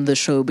down on the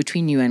show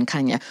between you and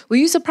Kanya, were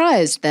you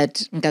surprised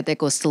that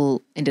Ngateko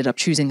still ended up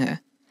choosing her?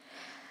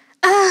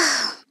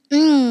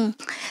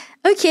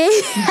 Okay.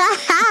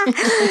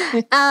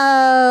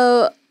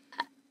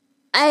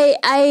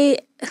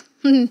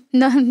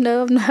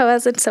 No, I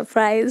wasn't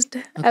surprised.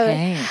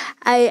 Okay.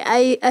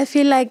 I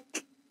feel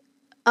like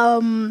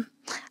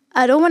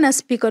I don't want to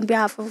speak on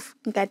behalf of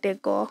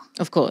Ngateko.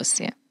 Of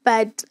course, yeah.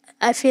 But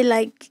I feel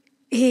like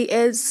he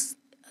is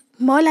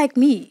more like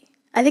me.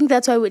 I think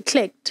that's why we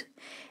clicked.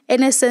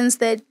 In a sense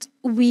that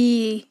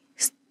we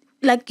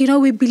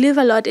believe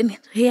a lot in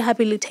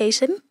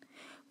rehabilitation.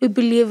 We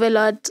believe a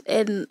lot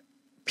in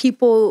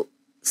people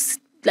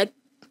like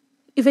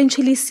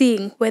eventually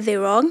seeing where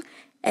they're wrong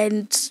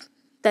and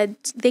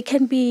that they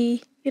can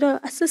be,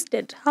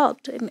 assisted,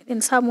 helped in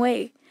some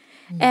way.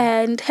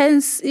 And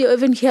hence you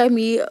even hear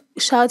me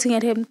shouting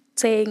at him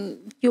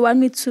saying, you want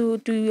me to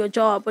do your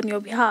job on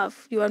your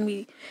behalf? You want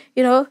me,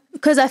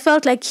 because I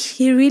felt like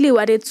he really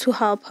wanted to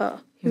help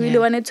her. He really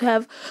wanted to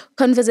have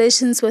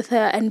conversations with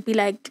her and be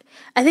like,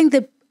 I think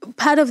the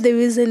part of the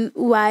reason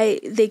why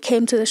they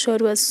came to the show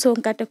was so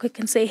Ngateko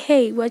can say,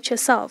 hey, watch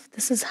yourself.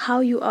 This is how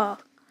you are.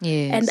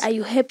 Yes. And are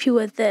you happy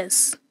with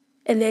this?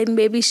 And then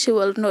maybe she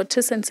will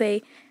notice and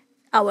say,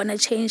 I want to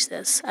change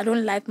this. I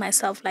don't like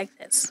myself like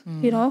this,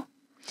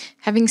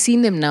 Having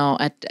seen them now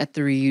at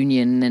the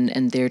reunion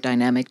and their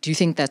dynamic, do you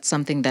think that's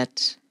something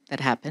that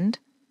happened?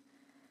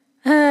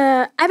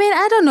 I mean,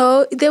 I don't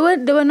know. They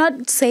were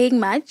not saying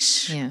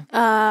much.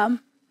 Yeah.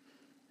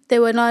 They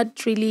were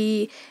not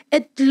really.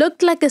 It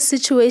looked like a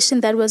situation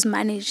that was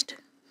managed.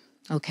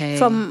 Okay.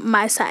 From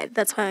my side,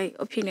 that's my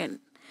opinion.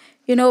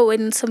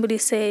 When somebody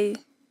say,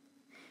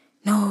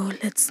 "No,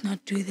 let's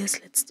not do this.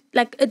 Let's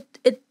like it."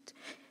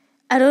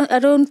 I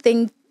don't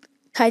think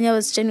Kanya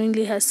was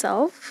genuinely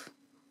herself.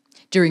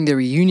 During the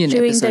reunion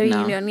episode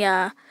now.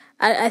 Yeah.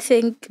 I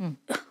think,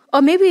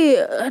 or maybe,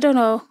 I don't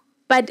know,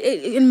 but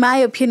in my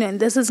opinion,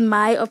 this is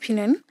my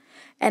opinion,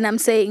 and I'm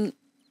saying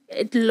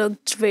it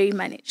looked very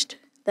managed,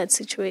 that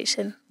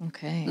situation.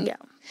 Okay. Yeah.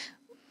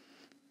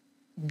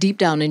 Deep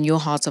down in your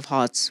hearts of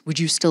hearts, would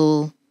you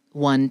still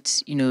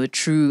want, a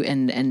true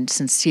and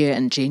sincere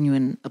and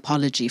genuine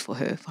apology for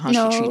her, for how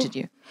she treated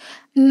you?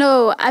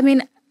 No, I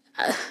mean,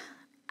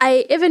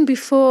 I even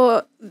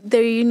before the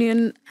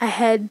reunion, I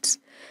had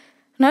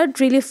not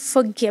really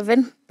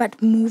forgiven,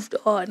 but moved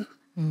on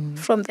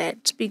from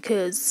that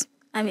because,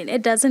 I mean,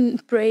 it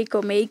doesn't break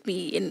or make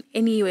me in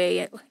any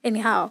way,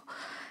 anyhow.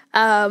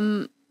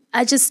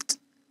 I just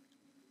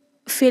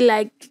feel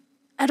like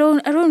I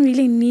don't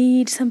really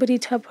need somebody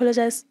to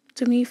apologize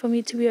to me for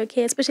me to be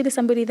okay, especially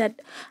somebody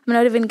that I'm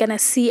not even gonna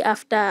see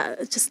after.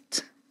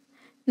 Just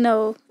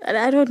no,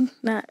 I don't.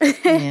 Nah.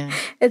 Yeah.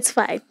 It's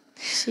fine.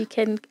 She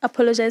can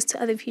apologize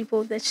to other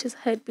people that she's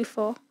hurt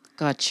before.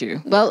 Got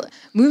you. Well,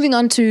 moving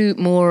on to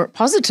more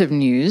positive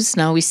news.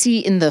 Now we see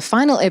in the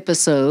final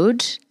episode,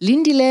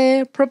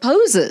 Lindile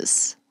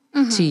proposes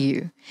to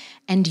you,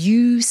 and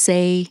you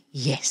say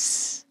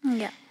yes.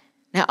 Yeah.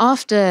 Now,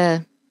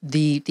 after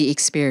the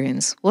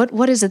experience,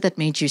 what is it that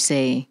made you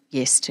say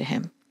yes to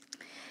him?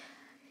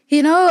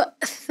 You know,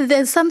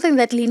 there's something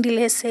that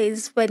Lindile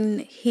says when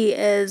he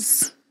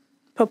is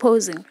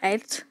proposing,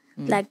 right?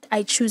 Like,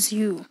 I choose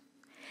you.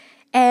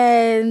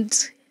 And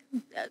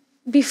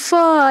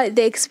before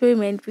the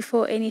experiment,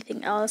 before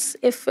anything else,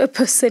 if a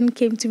person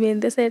came to me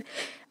and they said,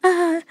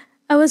 I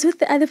was with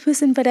the other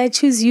person, but I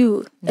choose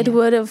you, it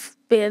would have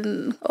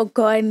been or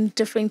gone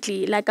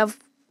differently. Like, I've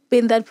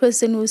been that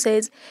person who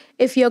says,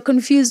 if you're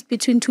confused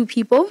between two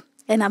people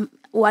and I'm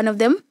one of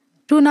them,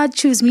 do not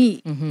choose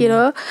me, you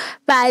know?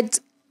 But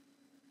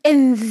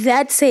in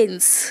that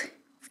sense,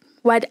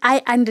 what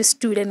I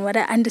understood and what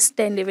I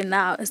understand even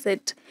now is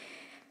that,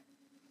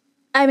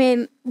 I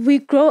mean, we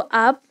grow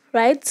up,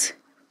 right,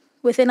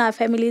 within our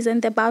families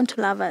and they're bound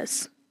to love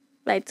us,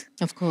 right?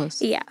 Of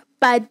course. Yeah.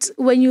 But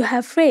when you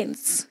have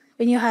friends,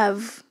 when you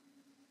have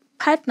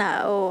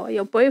partner or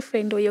your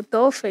boyfriend or your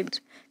girlfriend,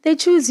 they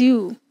choose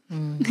you.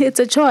 It's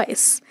a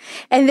choice.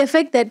 And the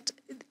fact that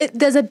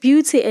there's a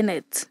beauty in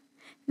it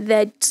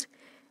that,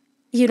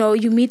 you know,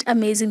 you meet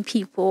amazing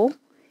people,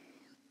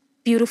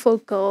 beautiful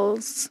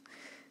girls,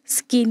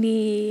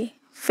 skinny,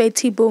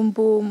 fatty boom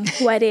boom,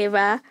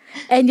 whatever.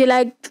 And you're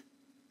like,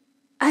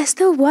 I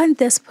still want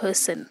this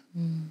person.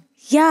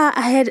 Yeah,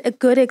 I had a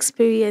good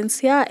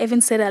experience. Yeah, I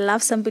even said I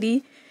love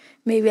somebody.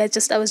 Maybe I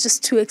was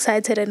just too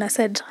excited and I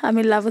said I'm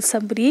in love with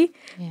somebody.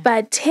 Yeah.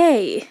 But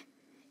hey,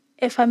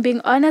 if I'm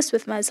being honest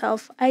with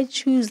myself, I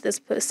choose this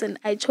person.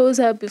 I chose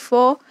her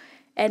before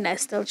and I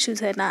still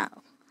choose her now.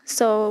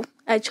 So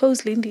I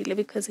chose Lindile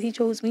because he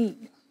chose me.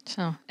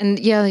 Sure. And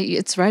yeah,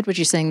 it's right what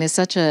you're saying. There's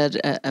such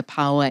a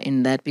power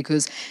in that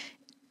because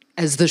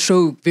as the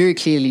show very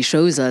clearly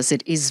shows us,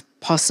 it is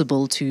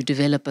possible to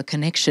develop a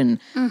connection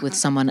with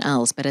someone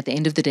else. But at the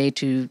end of the day,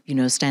 to, you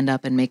know, stand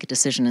up and make a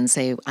decision and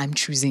say, I'm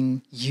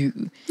choosing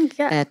you,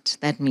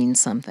 that means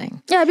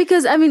something. Yeah,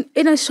 because, I mean,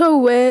 in a show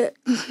where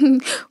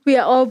we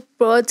are all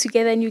brought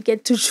together and you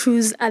get to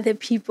choose other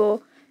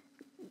people,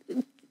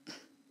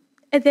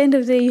 at the end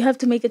of the day, you have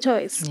to make a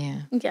choice.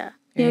 Yeah. Yeah.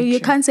 You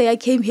can't say, I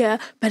came here,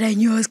 but I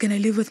knew I was going to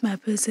live with my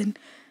person.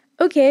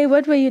 Okay,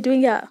 what were you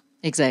doing here?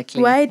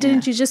 Exactly. Why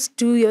didn't you just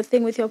do your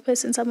thing with your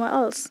person somewhere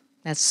else?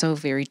 That's so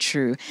very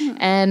true.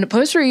 And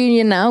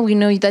post-reunion now, we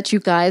know that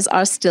you guys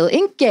are still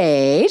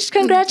engaged.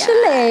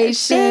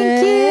 Congratulations.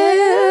 Thank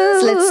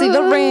you. Let's see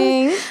the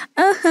ring.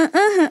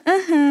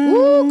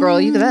 Ooh,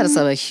 girl, you got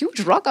a huge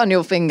rock on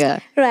your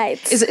finger.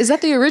 Right. Is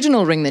that the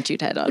original ring that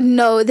you'd had on?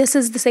 No, this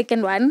is the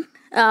second one.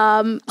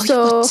 So you've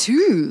got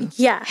two?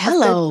 Yeah.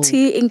 Hello. I've got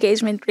 2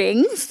 engagement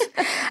rings.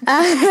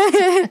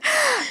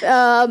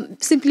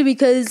 Simply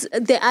because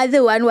the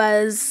other one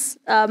was,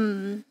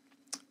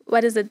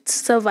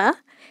 silver.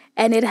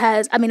 And it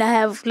has, I mean, I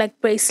have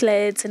like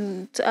bracelets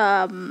and,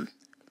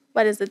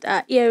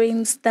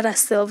 earrings that are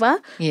silver.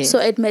 Yes. So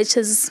it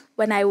matches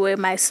when I wear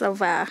my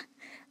silver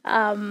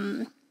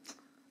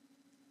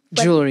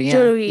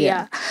jewelry.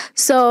 Yeah.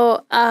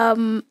 So,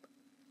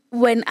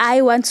 when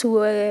I want to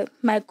wear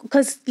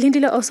because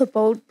Lindile also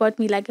bought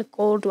me like a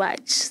gold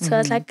watch. So I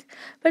was like,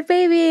 but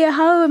baby,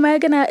 how am I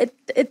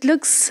it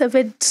looks a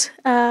bit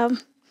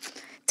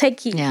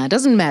tacky. Yeah, it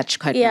doesn't match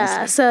quite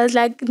nicely. So I was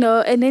like,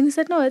 no. And then he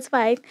said, no, it's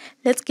fine.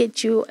 Let's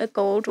get you a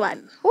gold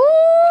one.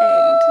 Ooh,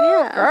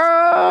 and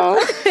girl.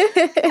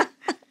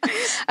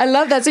 I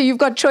love that. So you've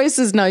got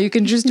choices now. You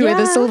can choose to wear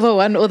the silver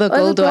one or the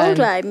gold one. Or the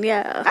gold one,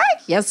 yeah.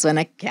 Yes, when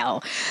I can.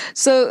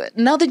 So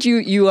now that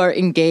you are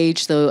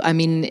engaged, though, I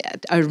mean,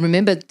 I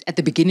remember at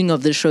the beginning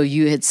of the show,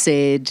 you had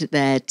said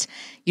that,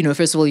 you know,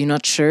 first of all, you're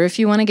not sure if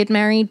you want to get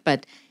married,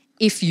 but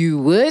if you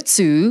were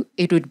to,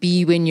 it would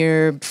be when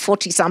you're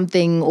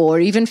 40-something or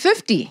even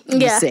 50,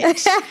 you said.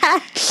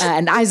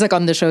 And Isaac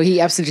on the show,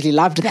 he absolutely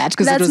loved that.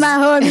 That's my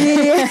hobby.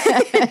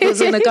 It was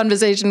in a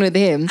conversation with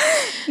him.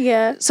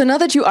 Yeah. So now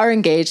that you are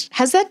engaged,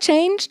 has that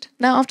changed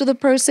now after the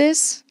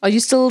process? Are you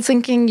still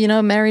thinking, you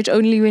know, marriage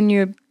only when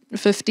you're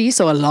 50,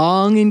 so a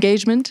long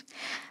engagement?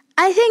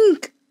 I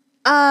think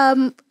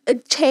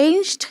it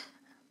changed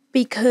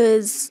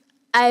because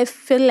I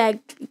feel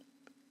like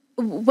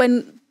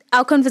when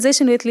our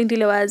conversation with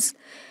Lindile was,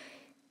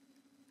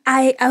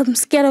 I'm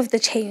scared of the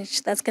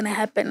change that's gonna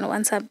happen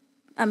once I've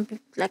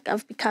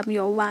become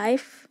your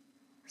wife.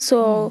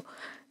 So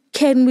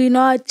can we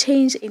not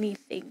change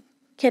anything?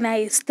 Can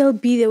I still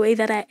be the way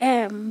that I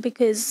am?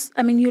 Because,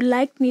 I mean, you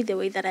like me the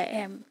way that I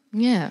am.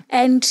 Yeah.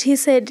 And he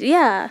said,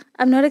 yeah,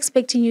 I'm not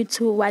expecting you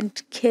to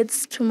want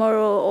kids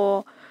tomorrow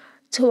or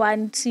to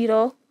want,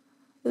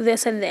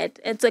 this and that.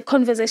 It's a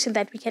conversation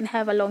that we can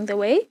have along the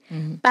way.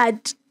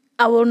 But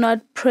I will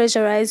not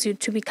pressurize you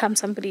to become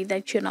somebody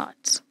that you're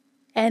not.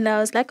 And I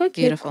was like,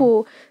 okay, Beautiful.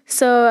 cool.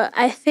 So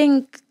I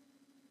think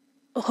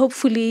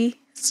hopefully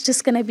it's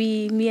just going to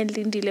be me and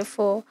Lindile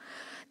for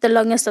the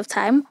longest of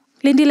time.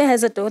 Lindile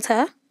has a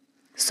daughter.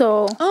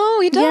 So Oh,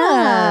 he does.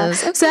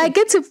 yeah. Okay. So I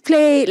get to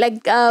play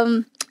like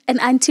an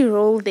auntie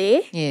role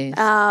there. Yes.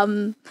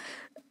 And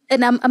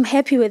I'm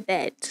happy with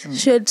that.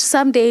 Should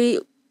someday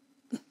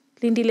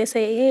Lindile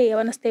say, hey, I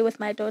want to stay with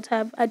my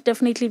daughter, I'd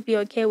definitely be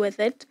okay with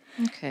it.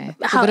 Okay.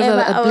 So a bit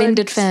of a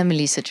blended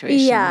family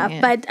situation.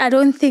 Yeah, but I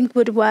don't think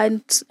would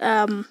want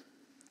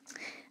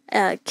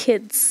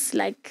kids.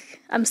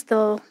 Like, I'm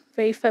still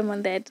very firm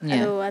on that.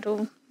 Yeah. I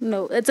don't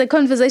know. It's a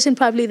conversation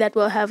probably that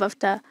we'll have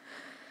after,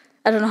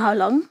 I don't know how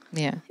long.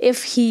 Yeah.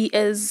 If he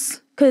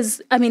is, because,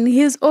 I mean,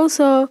 he's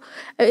also,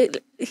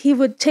 he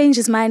would change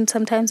his mind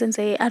sometimes and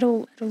say, I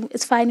don't,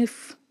 it's fine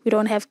if we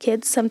don't have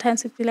kids.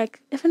 Sometimes it'd be like,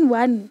 even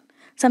one.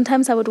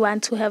 Sometimes I would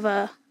want to have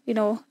a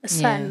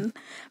son.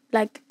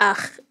 Like, I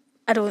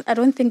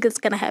don't think it's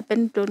gonna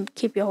happen. Don't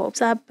keep your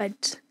hopes up,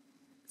 but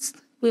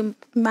we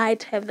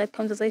might have that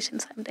conversation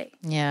someday.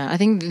 Yeah, I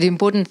think the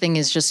important thing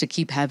is just to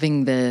keep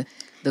having the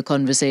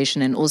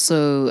conversation, and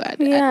also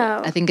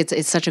I think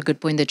it's such a good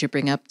point that you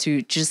bring up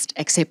to just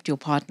accept your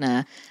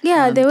partner.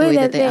 The way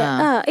that they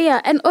are.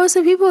 Yeah, and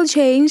also people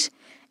change,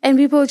 and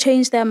people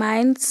change their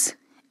minds,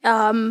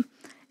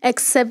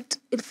 except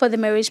for the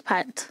marriage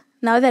part.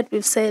 Now that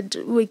we've said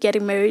we're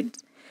getting married,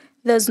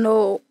 there's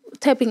no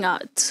tapping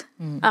out.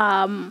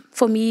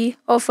 For me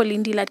or for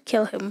Lindy, I'd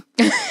kill him.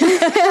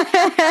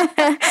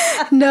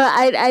 No,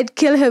 I'd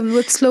kill him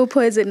with slow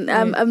poison.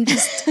 I'm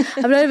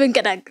not even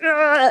gonna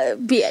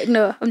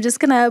I'm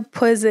just gonna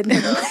poison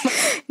him.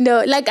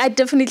 No, like I'd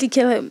definitely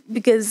kill him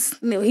because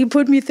he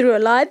put me through a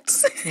lot.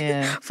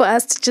 Yeah. For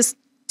us to just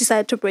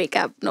decide to break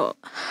up. No.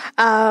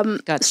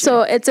 Gotcha.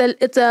 So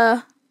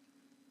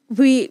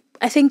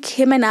I think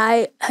him and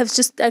I have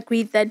just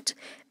agreed that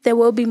there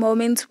will be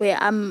moments where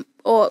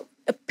or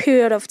a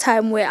period of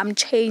time where I'm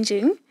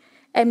changing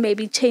and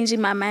maybe changing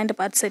my mind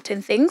about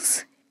certain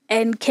things.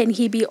 And can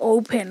he be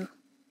open,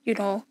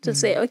 to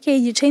say, okay,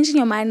 you're changing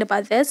your mind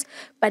about this,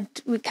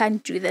 but we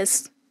can't do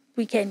this.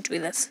 We can't do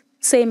this.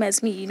 Same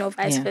as me,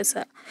 vice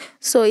versa.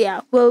 So yeah,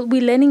 well,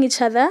 we're learning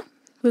each other.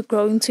 We're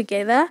growing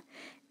together.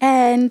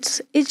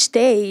 And each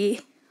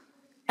day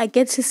I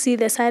get to see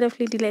the side of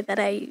Lindile that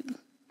I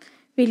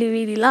really,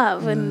 really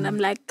love. And I'm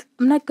like,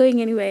 I'm not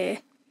going anywhere.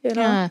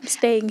 I'm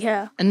staying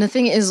here. And the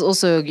thing is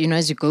also,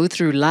 as you go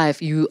through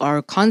life, you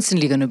are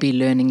constantly going to be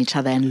learning each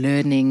other and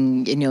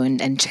learning,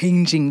 and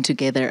changing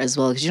together as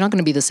well. Because you're not going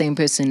to be the same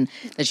person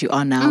that you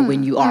are now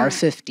when you are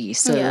 50.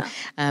 So,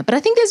 but I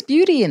think there's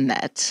beauty in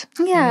that.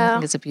 Yeah. I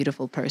think it's a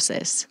beautiful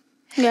process.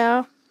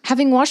 Yeah.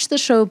 Having watched the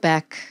show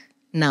back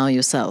now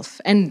yourself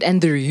and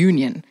the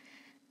reunion,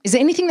 is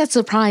there anything that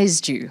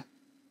surprised you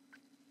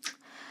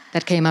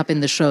that came up in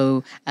the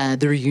show,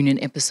 the reunion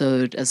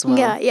episode as well?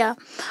 Yeah.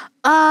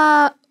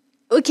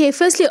 Okay,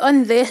 firstly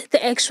on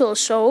the actual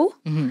show,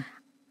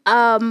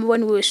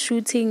 when we were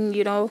shooting,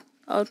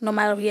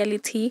 normal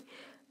reality,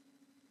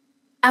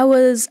 I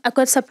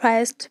got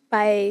surprised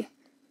by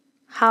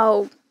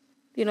how,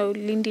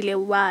 Lindile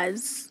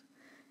was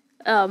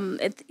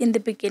in the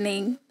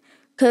beginning,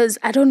 because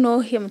I don't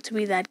know him to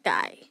be that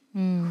guy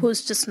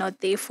who's just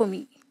not there for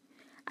me.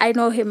 I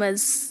know him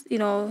as,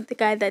 the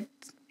guy that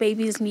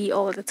babies me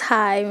all the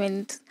time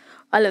and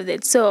all of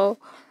that. So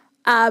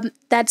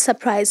that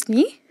surprised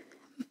me.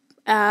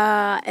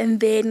 And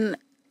then,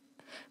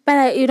 but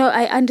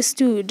I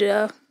understood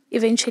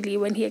eventually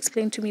when he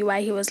explained to me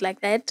why he was like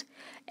that.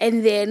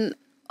 And then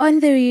on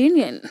the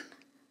reunion,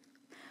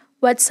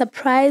 what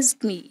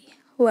surprised me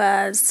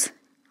was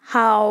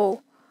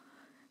how,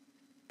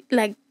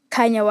 like,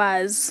 Kanya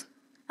was.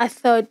 I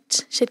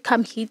thought she'd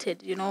come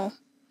heated,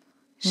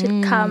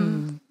 She'd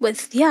come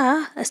with,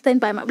 I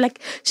stand by my... Like,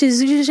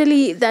 she's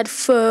usually that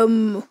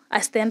firm, I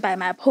stand by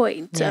my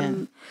point. Yeah.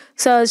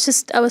 So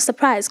I was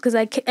surprised because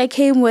I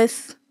came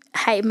with,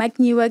 hi,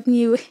 Magnew.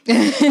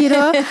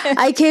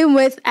 I came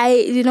with,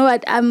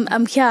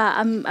 I'm here.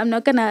 I'm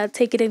not going to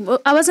take it in.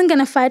 I wasn't going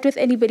to fight with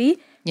anybody,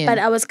 but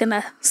I was going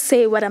to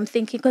say what I'm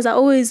thinking because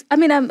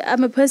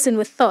I'm a person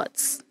with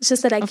thoughts. It's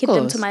just that I keep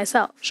them to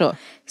myself. Sure.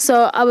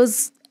 So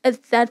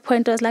at that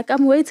point, I was like,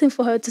 I'm waiting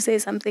for her to say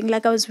something.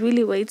 Like, I was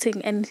really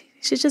waiting, and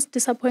she just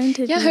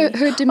disappointed me. Yeah,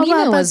 her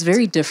demeanor was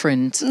very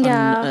different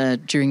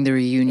during the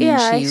reunion.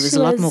 Yeah, she was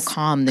a lot more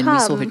calm than we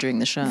saw her during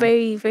the show.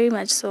 Very, very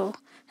much so.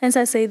 Hence,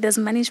 I say there's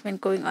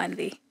management going on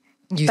there.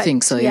 You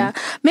think so, yeah?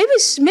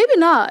 Maybe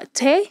not,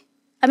 hey?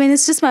 I mean,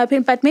 it's just my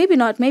opinion, but maybe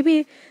not.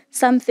 Maybe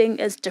something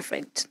is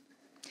different.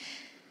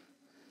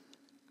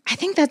 I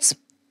think that's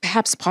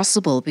perhaps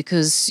possible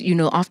because,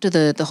 after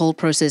the whole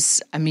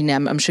process, I mean,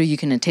 I'm sure you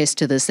can attest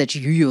to this, that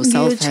you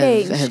yourself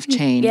have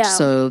changed. Yeah.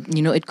 So,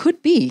 it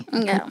could be.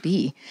 It could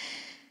be.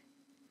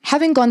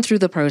 Having gone through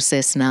the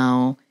process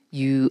now,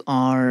 you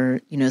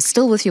are,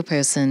 still with your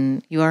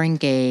person, you are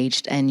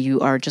engaged, and you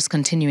are just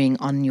continuing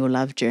on your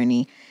love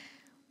journey.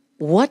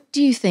 What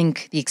do you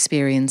think the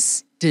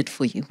experience did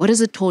for you? What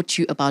has it taught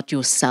you about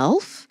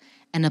yourself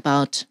and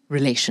about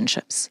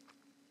relationships?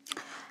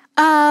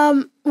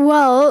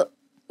 Well,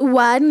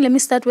 one, let me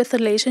start with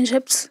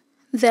relationships,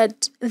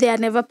 that they are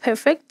never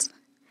perfect.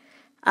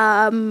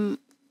 That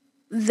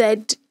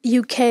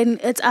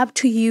it's up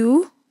to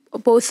you,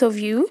 both of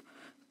you,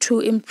 to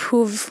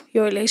improve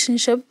your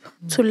relationship,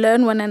 to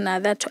learn one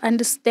another, to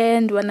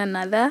understand one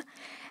another,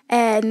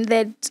 and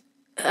that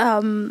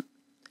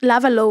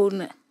love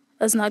alone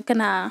is not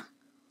gonna,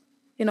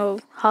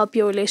 help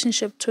your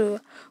relationship to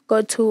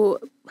go to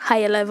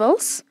higher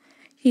levels.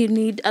 You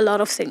need a lot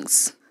of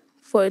things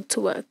for it to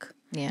work.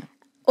 Yeah.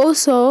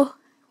 Also,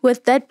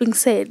 with that being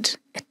said,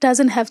 it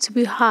doesn't have to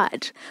be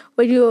hard.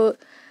 When you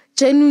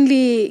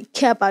genuinely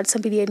care about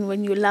somebody and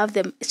when you love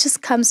them, it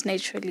just comes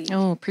naturally.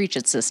 Oh, preach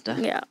it, sister.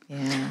 Yeah.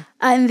 Yeah.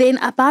 And then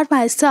about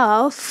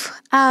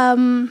myself,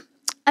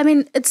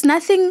 it's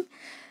nothing.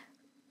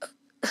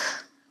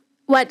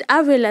 What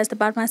I realized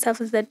about myself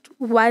is that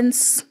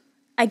once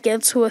I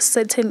get to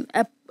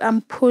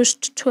I'm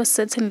pushed to a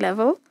certain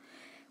level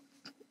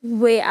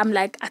where I'm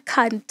like, I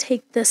can't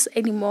take this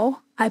anymore,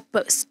 I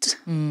burst.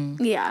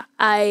 Yeah,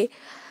 I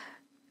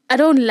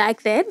don't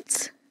like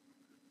that,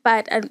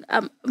 but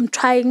I'm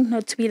trying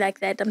not to be like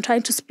that. I'm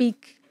trying to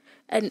speak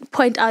and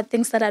point out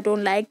things that I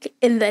don't like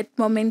in that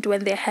moment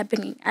when they're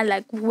happening. I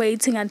like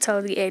waiting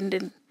until the end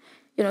and,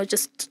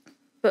 just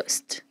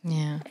burst.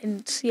 Yeah.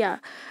 And yeah.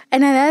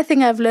 And another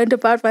thing I've learned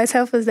about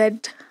myself is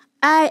that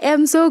I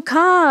am so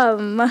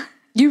calm.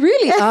 You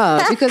really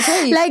are, because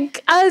hey,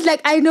 I was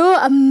like, I know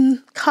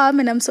I'm calm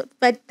and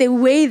but the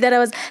way that I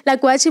was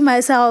like watching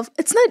myself,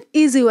 it's not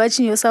easy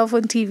watching yourself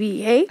on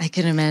TV, hey? I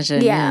can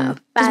imagine. Yeah.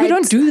 Because we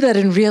don't do that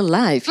in real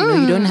life.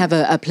 You don't have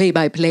a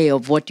play-by-play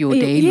of what your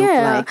day looked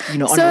like,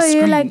 on so a screen.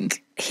 You're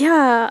like,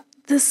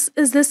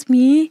 is this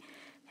me?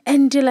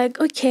 And you're like,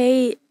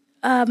 okay.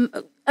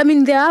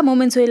 There are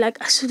moments where you're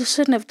like, I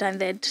shouldn't have done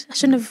that. I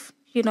shouldn't have,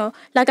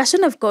 I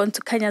shouldn't have gone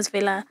to Kanya's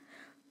villa.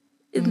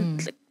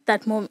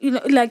 That moment, you're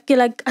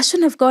like, I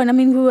shouldn't have gone. I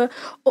mean,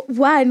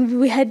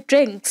 we had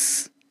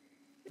drinks.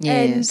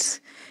 Yes.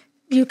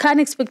 And you can't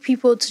expect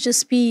people to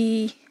just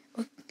be,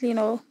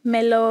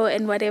 mellow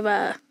and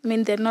whatever. I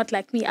mean, they're not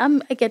like me.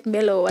 I get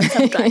mellow once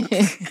I'm drunk.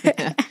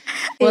 Yeah.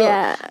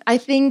 Well, I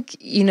think,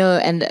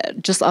 and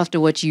just after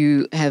what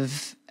you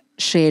have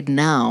shared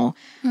now,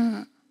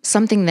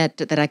 something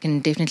that I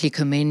can definitely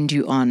commend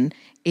you on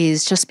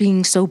is just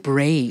being so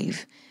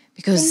brave.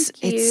 Because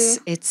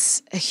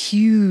it's a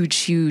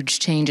huge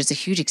change. It's a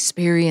huge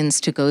experience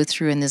to go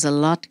through, and there's a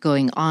lot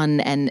going on.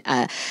 And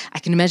I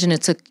can imagine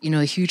it took,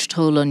 a huge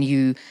toll on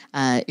you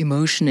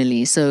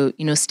emotionally. So,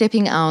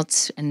 stepping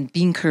out and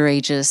being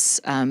courageous,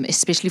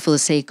 especially for the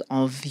sake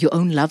of your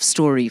own love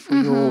story, for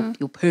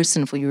your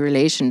person, for your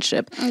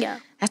relationship. Yeah.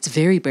 That's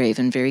very brave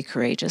and very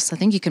courageous. I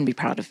think you can be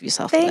proud of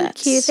yourself for that.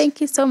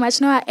 Thank you so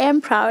much. No, I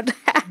am proud.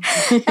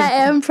 I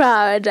am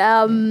proud.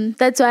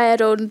 That's why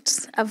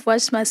I've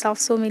watched myself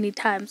so many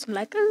times. I'm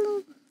like,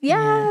 oh,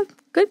 yeah.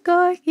 Good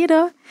girl,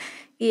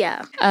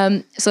 Yeah.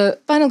 So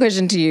final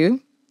question to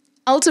you.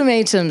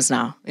 Ultimatums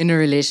now in a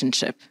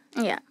relationship.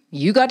 Yeah.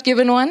 You got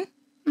given one?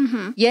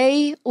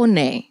 Yay or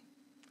nay?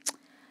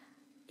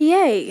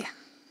 Yay.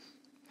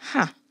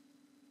 Huh.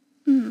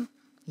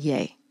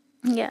 Yay.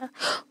 Yeah.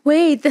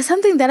 Wait, there's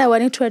something that I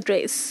wanted to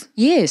address.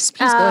 Yes,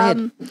 please go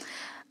ahead.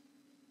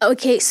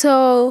 Okay,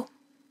 so,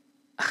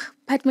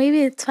 but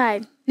maybe it's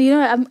fine.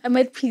 I'm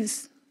at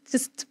peace.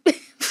 Just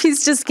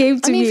peace just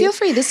came to me. I mean, feel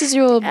free. This is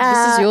your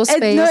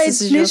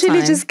space. It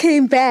literally just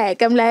came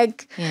back. I'm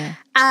like,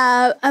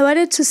 I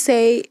wanted to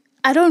say,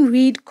 I don't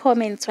read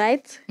comments,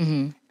 right?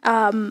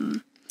 I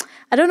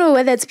don't know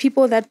whether it's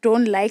people that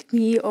don't like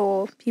me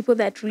or people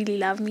that really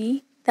love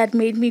me that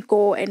made me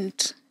go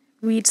and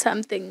read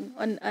something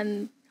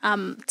on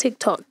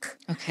TikTok.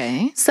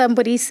 Okay.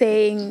 Somebody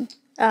saying,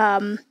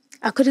 I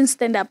couldn't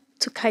stand up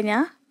to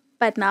Kanya,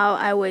 but now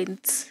I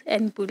went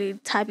and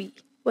bullied Tabi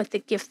with the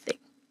gift thing.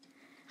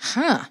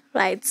 Huh.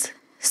 Right.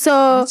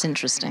 So that's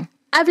interesting.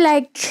 I'm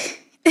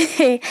like, I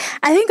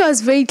think I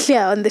was very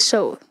clear on the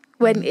show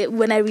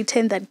when I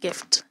returned that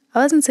gift.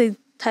 I wasn't saying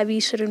Tabi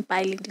shouldn't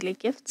buy Lindile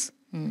gifts.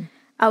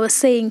 I was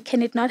saying,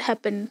 can it not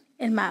happen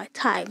in my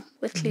time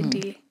with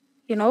Lindile?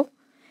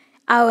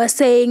 I was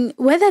saying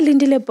whether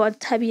Lindile bought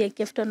Tabi a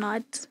gift or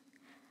not,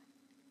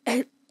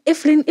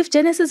 if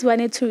Genesis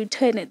wanted to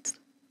return it,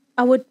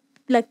 I would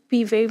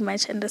be very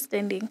much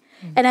understanding.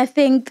 And I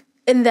think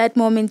in that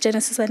moment,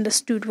 Genesis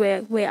understood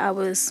where I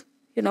was,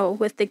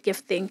 with the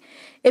gift thing.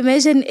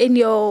 Imagine in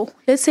your,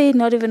 let's say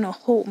not even a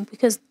home,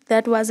 because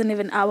that wasn't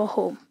even our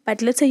home,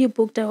 but let's say you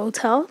booked a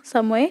hotel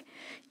somewhere,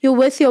 you're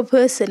with your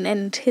person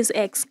and his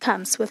ex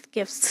comes with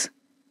gifts.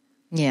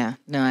 Yeah,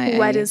 no,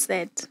 What is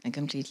that? I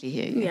completely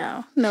hear you.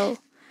 Yeah, no.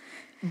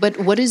 But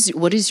what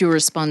is your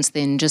response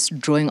then, just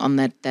drawing on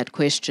that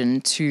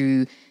question,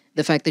 to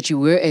the fact that you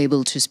were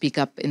able to speak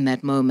up in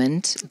that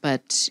moment,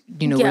 but,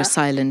 were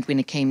silent when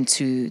it came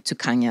to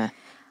Kanya?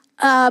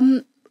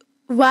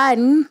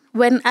 One,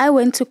 when I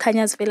went to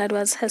Kanya's villa, it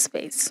was her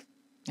space.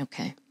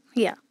 Okay.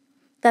 Yeah.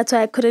 That's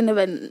why I couldn't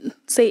even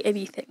say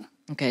anything.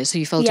 Okay, so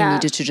you felt you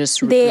needed to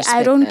just respect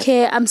I don't that.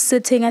 care. I'm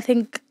sitting. I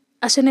think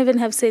I shouldn't even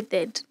have said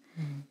that.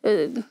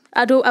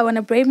 I want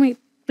to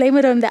blame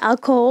it on the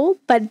alcohol,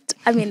 but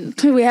I mean,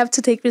 we have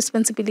to take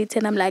responsibility.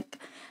 And I'm like,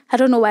 I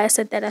don't know why I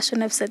said that. I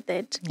shouldn't have said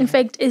that. Yeah. In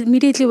fact,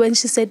 immediately when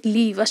she said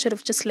leave, I should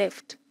have just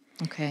left.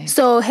 Okay.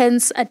 So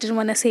hence, I didn't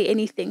want to say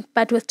anything.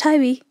 But with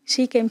Tabi,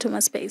 she came to my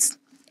space.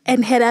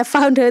 And had I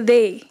found her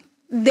there,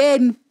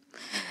 then,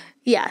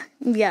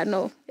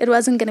 no, it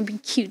wasn't going to be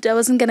cute. I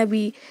wasn't going to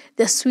be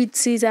the sweet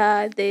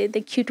Siza,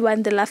 the cute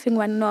one, the laughing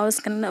one. No, I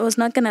was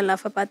not going to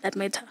laugh about that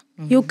matter.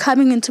 Mm-hmm. You're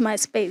coming into my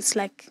space,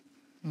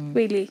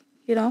 really,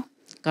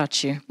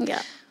 Got you.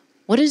 Yeah.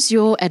 What is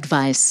your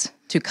advice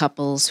to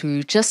couples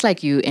who, just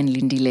like you and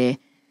Lindile,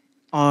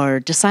 are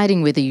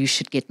deciding whether you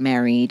should get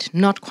married,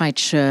 not quite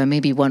sure,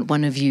 maybe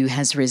one of you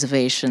has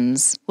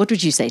reservations? What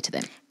would you say to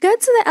them? Go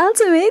to the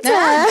Ultimatum.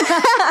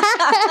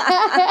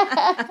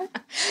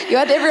 You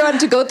want everyone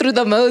to go through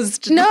the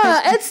most. No,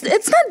 it's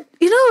not,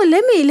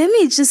 let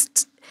me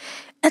just,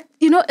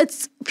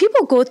 it's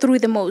people go through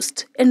the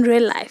most in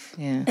real life.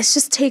 Yeah. It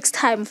just takes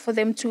time for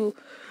them to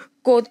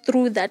go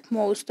through that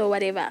most or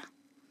whatever.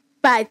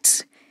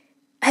 But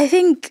I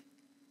think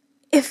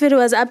if it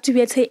was up to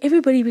me, I'd say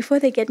everybody, before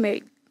they get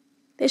married,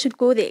 they should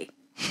go there.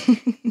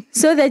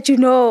 So that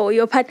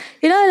your part.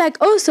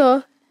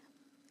 Also,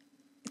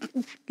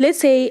 let's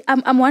say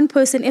I'm one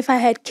person. If I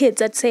had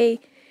kids, I'd say,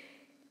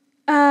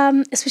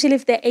 especially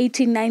if they're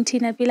 18,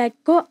 19, I'd be like,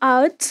 go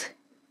out.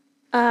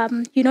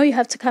 You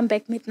have to come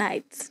back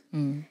midnight.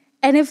 Mm.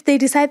 And if they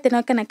decide they're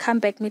not going to come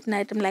back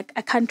midnight, I'm like,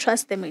 I can't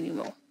trust them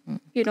anymore.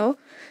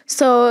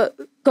 So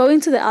going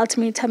to the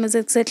Ultimatum is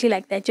exactly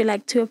like that. You're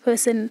like to a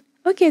person,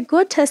 okay,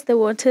 go test the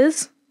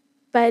waters,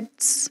 but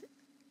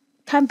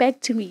come back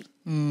to me,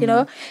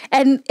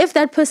 and if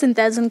that person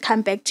doesn't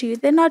come back to you,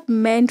 they're not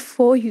meant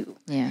for you.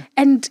 Yeah.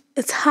 And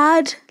it's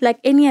hard, like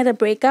any other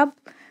breakup,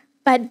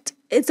 but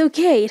it's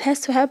okay. It has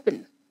to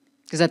happen.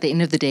 Because at the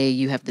end of the day,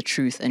 you have the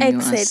truth and you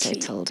are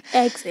settled.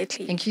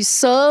 Exactly. Thank you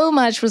so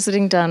much for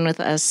sitting down with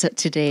us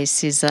today,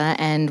 Siza,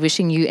 and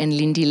wishing you and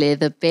Lindile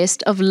the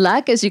best of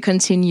luck as you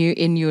continue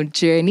in your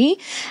journey.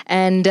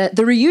 And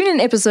the reunion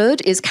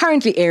episode is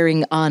currently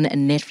airing on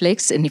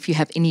Netflix. And if you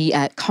have any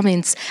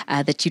comments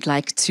that you'd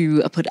like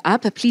to put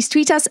up, please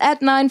tweet us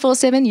at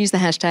 947. Use the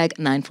hashtag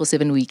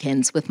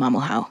 947weekends with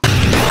Mamuhau.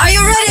 Are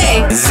you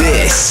ready?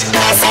 This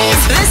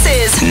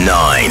is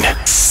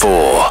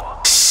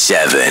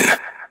 947.